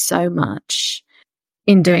helped me so much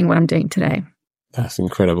in doing what I'm doing today. That's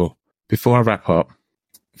incredible. Before I wrap up,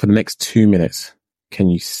 for the next 2 minutes, can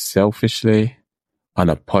you selfishly,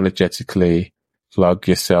 unapologetically plug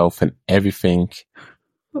yourself and everything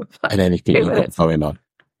and anything you've got going on?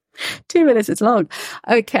 2 minutes is long.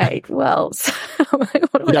 Okay, well, so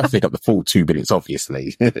you have to take up the full 2 minutes,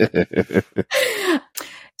 obviously.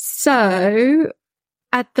 So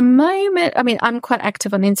at the moment, I'm quite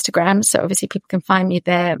active on Instagram, so obviously people can find me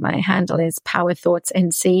there. My handle is Power Thoughts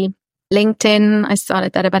NC. LinkedIn, I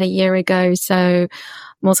started that about a year ago, so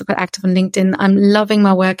I'm also quite active on LinkedIn. I'm loving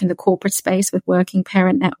my work in the corporate space with Working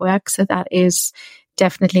Parent Network, so that is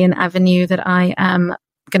definitely an avenue that I am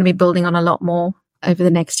going to be building on a lot more over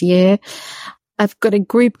the next year. I've got a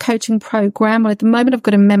group coaching program. Well, at the moment, I've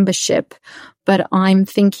got a membership, but I'm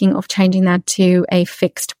thinking of changing that to a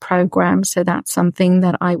fixed program. So that's something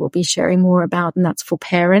that I will be sharing more about, and that's for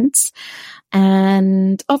parents.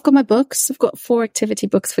 And I've got my books. I've got 4 activity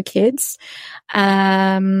books for kids.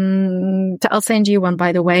 I'll send you one,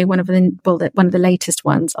 by the way, one of the latest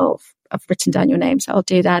ones. I've written down your name, so I'll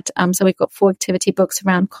do that. So we've got 4 activity books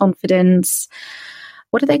around confidence.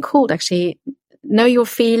 What are they called, actually? Know your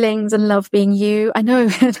feelings and love being you. I know.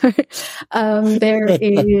 There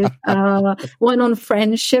is one on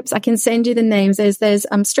friendships. I can send you the names. There's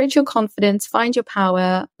Stretch Your Confidence, Find Your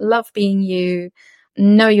Power, Love Being You,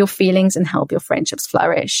 Know Your Feelings, and Help Your Friendships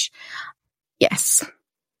Flourish. Yes.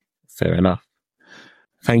 Fair enough.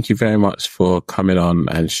 Thank you very much for coming on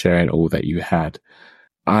and sharing all that you had.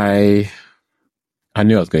 I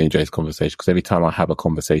knew I was going to enjoy this conversation because every time I have a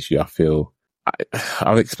conversation, I feel,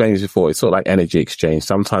 I've explained this before, it's sort of like energy exchange.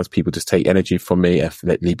 Sometimes people just take energy from me and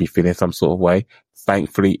leave me feeling some sort of way.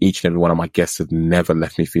 Thankfully, each and every one of my guests have never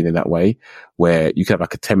left me feeling that way, where you can have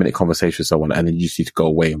like a 10-minute conversation with someone and then you just need to go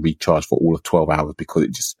away and recharge for all of 12 hours because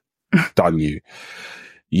it just done you.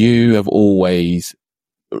 You have always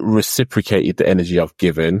reciprocated the energy I've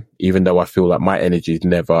given, even though I feel like my energy is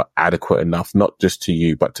never adequate enough, not just to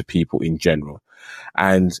you, but to people in general.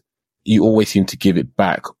 And you always seem to give it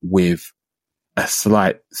back with a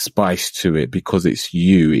slight spice to it because it's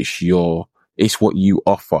you, it's what you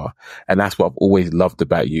offer. And that's what I've always loved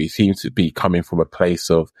about you. It seems to be coming from a place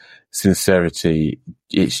of sincerity.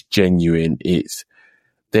 It's genuine.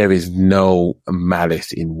 There is no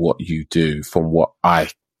malice in what you do from what I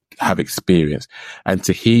have experienced. And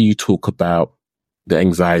to hear you talk about the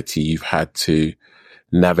anxiety you've had to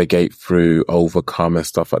navigate through, overcome and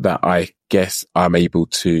stuff like that, I guess I'm able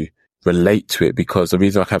to relate to it because the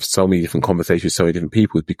reason I have so many different conversations with so many different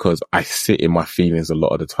people is because I sit in my feelings a lot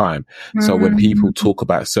of the time. Mm-hmm. So when people talk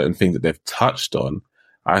about certain things that they've touched on,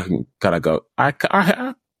 I can kind of go, I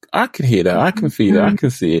can hear that. I can feel it. I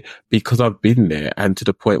can see it because I've been there, and to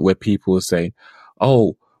the point where people are saying,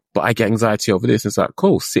 oh, but I get anxiety over this. It's like,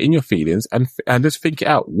 cool, sit in your feelings and just think it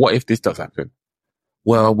out. What if this does happen?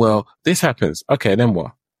 Well, this happens. Okay, then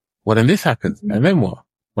what? Well, then this happens. And then what?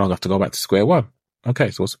 Well, I'll have to go back to square one.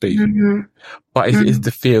 Okay, so what's the beef? Mm-hmm. But it's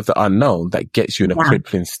the fear of the unknown that gets you in a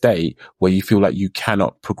crippling state where you feel like you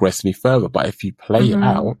cannot progress any further. But if you play it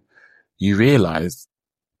out, you realize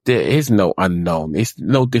there is no unknown. It's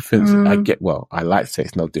no difference. I like to say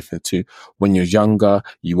it's no different to when you're younger,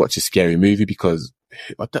 you watch a scary movie because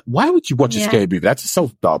why would you watch a scary movie? That's just so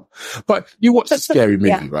dumb. But you watch a scary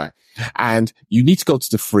movie, right? And you need to go to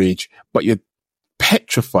the fridge, but you're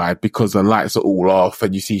petrified because the lights are all off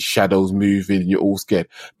and you see shadows moving and you're all scared.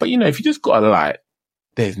 But if you just got a light,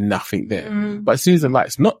 there's nothing there. But as soon as the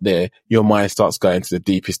light's not there, your mind starts going to the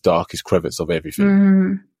deepest, darkest crevice of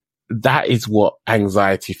everything. That is what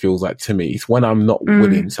anxiety feels like to me. It's when I'm not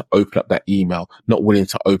willing to open up that email, not willing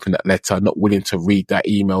to open that letter, not willing to read that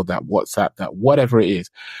email, that WhatsApp, that whatever it is.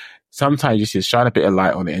 Sometimes you just shine a bit of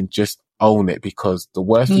light on it and just own it, because the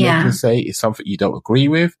worst thing you can say is something you don't agree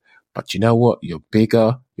with. But you know what? You're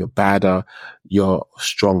bigger, you're badder, you're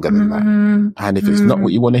stronger than that. And if it's not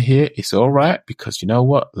what you want to hear, it's all right, because you know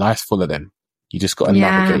what? Life's full of them. You just got to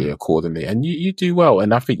navigate it accordingly. And you do well.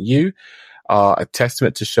 And I think you are a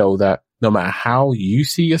testament to show that no matter how you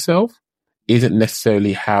see yourself isn't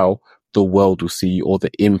necessarily how the world will see you or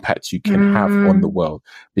the impact you can have on the world.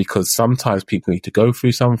 Because sometimes people need to go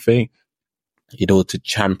through something in order to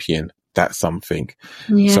champion that something.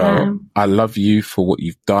 So I love you for what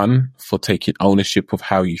you've done, for taking ownership of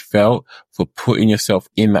how you felt, for putting yourself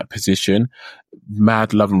in that position.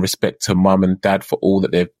 Mad love and respect to mum and dad for all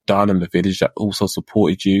that they've done, and the village that also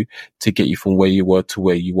supported you to get you from where you were to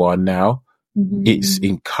where you are now. It's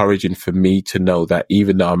encouraging for me to know that,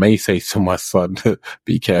 even though I may say to my son,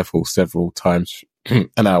 be careful several times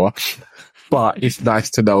an hour, but it's nice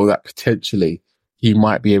to know that potentially he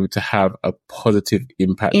might be able to have a positive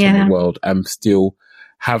impact on the world and still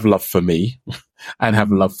have love for me and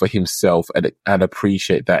have love for himself, and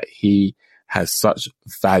appreciate that he has such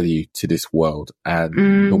value to this world,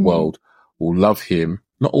 and the world will love him.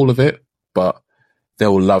 Not all of it, but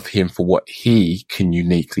they'll love him for what he can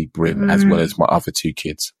uniquely bring, as well as my other two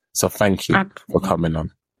kids. So thank you for coming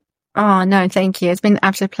on. Oh, no, thank you. It's been an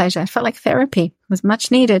absolute pleasure. I felt like therapy. It was much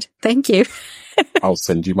needed. Thank you. I'll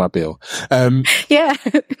send you my bill. Send me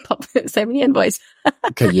the invoice.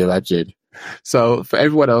 Can you imagine? So for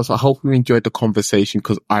everyone else, I hope you enjoyed the conversation,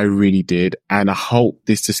 because I really did. And I hope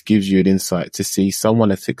this just gives you an insight to see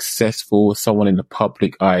someone as successful, someone in the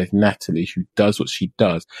public eye as Natalie, who does what she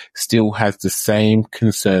does, still has the same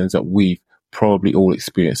concerns that we've probably all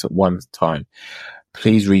experienced at one time.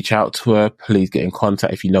 Please reach out to her. Please get in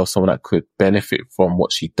contact if you know someone that could benefit from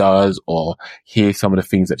what she does, or hear some of the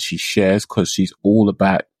things that she shares, because she's all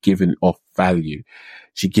about giving off value.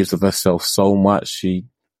 She gives of herself so much.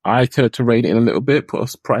 I tell her to rein it in a little bit, put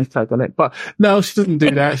a price tag on it. But no, she doesn't do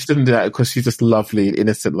that. She doesn't do that because she's just lovely and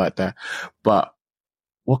innocent like that. But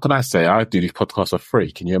what can I say? I do these podcasts for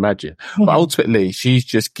free. Can you imagine? But ultimately, she's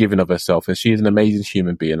just giving of herself, and she's an amazing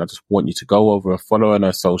human being. I just want you to go over and follow her on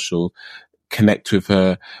her social, connect with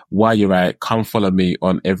her. While you're at it, come follow me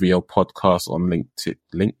on Every Old Podcast on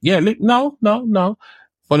No.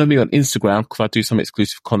 Follow me on Instagram, because I do some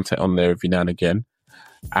exclusive content on there every now and again.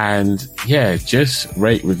 And yeah, just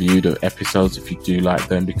rate, review the episodes if you do like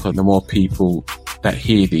them, because the more people that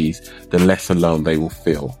hear these, the less alone they will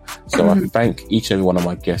feel. So I thank each and every one of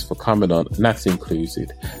my guests for coming on, Natalie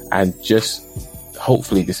included, and just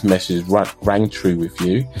hopefully this message rang true with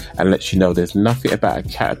you and lets you know there's nothing about a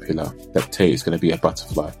caterpillar that tells you it's going to be a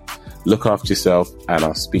butterfly. Look after yourself, and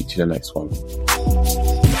I'll speak to you in the next one.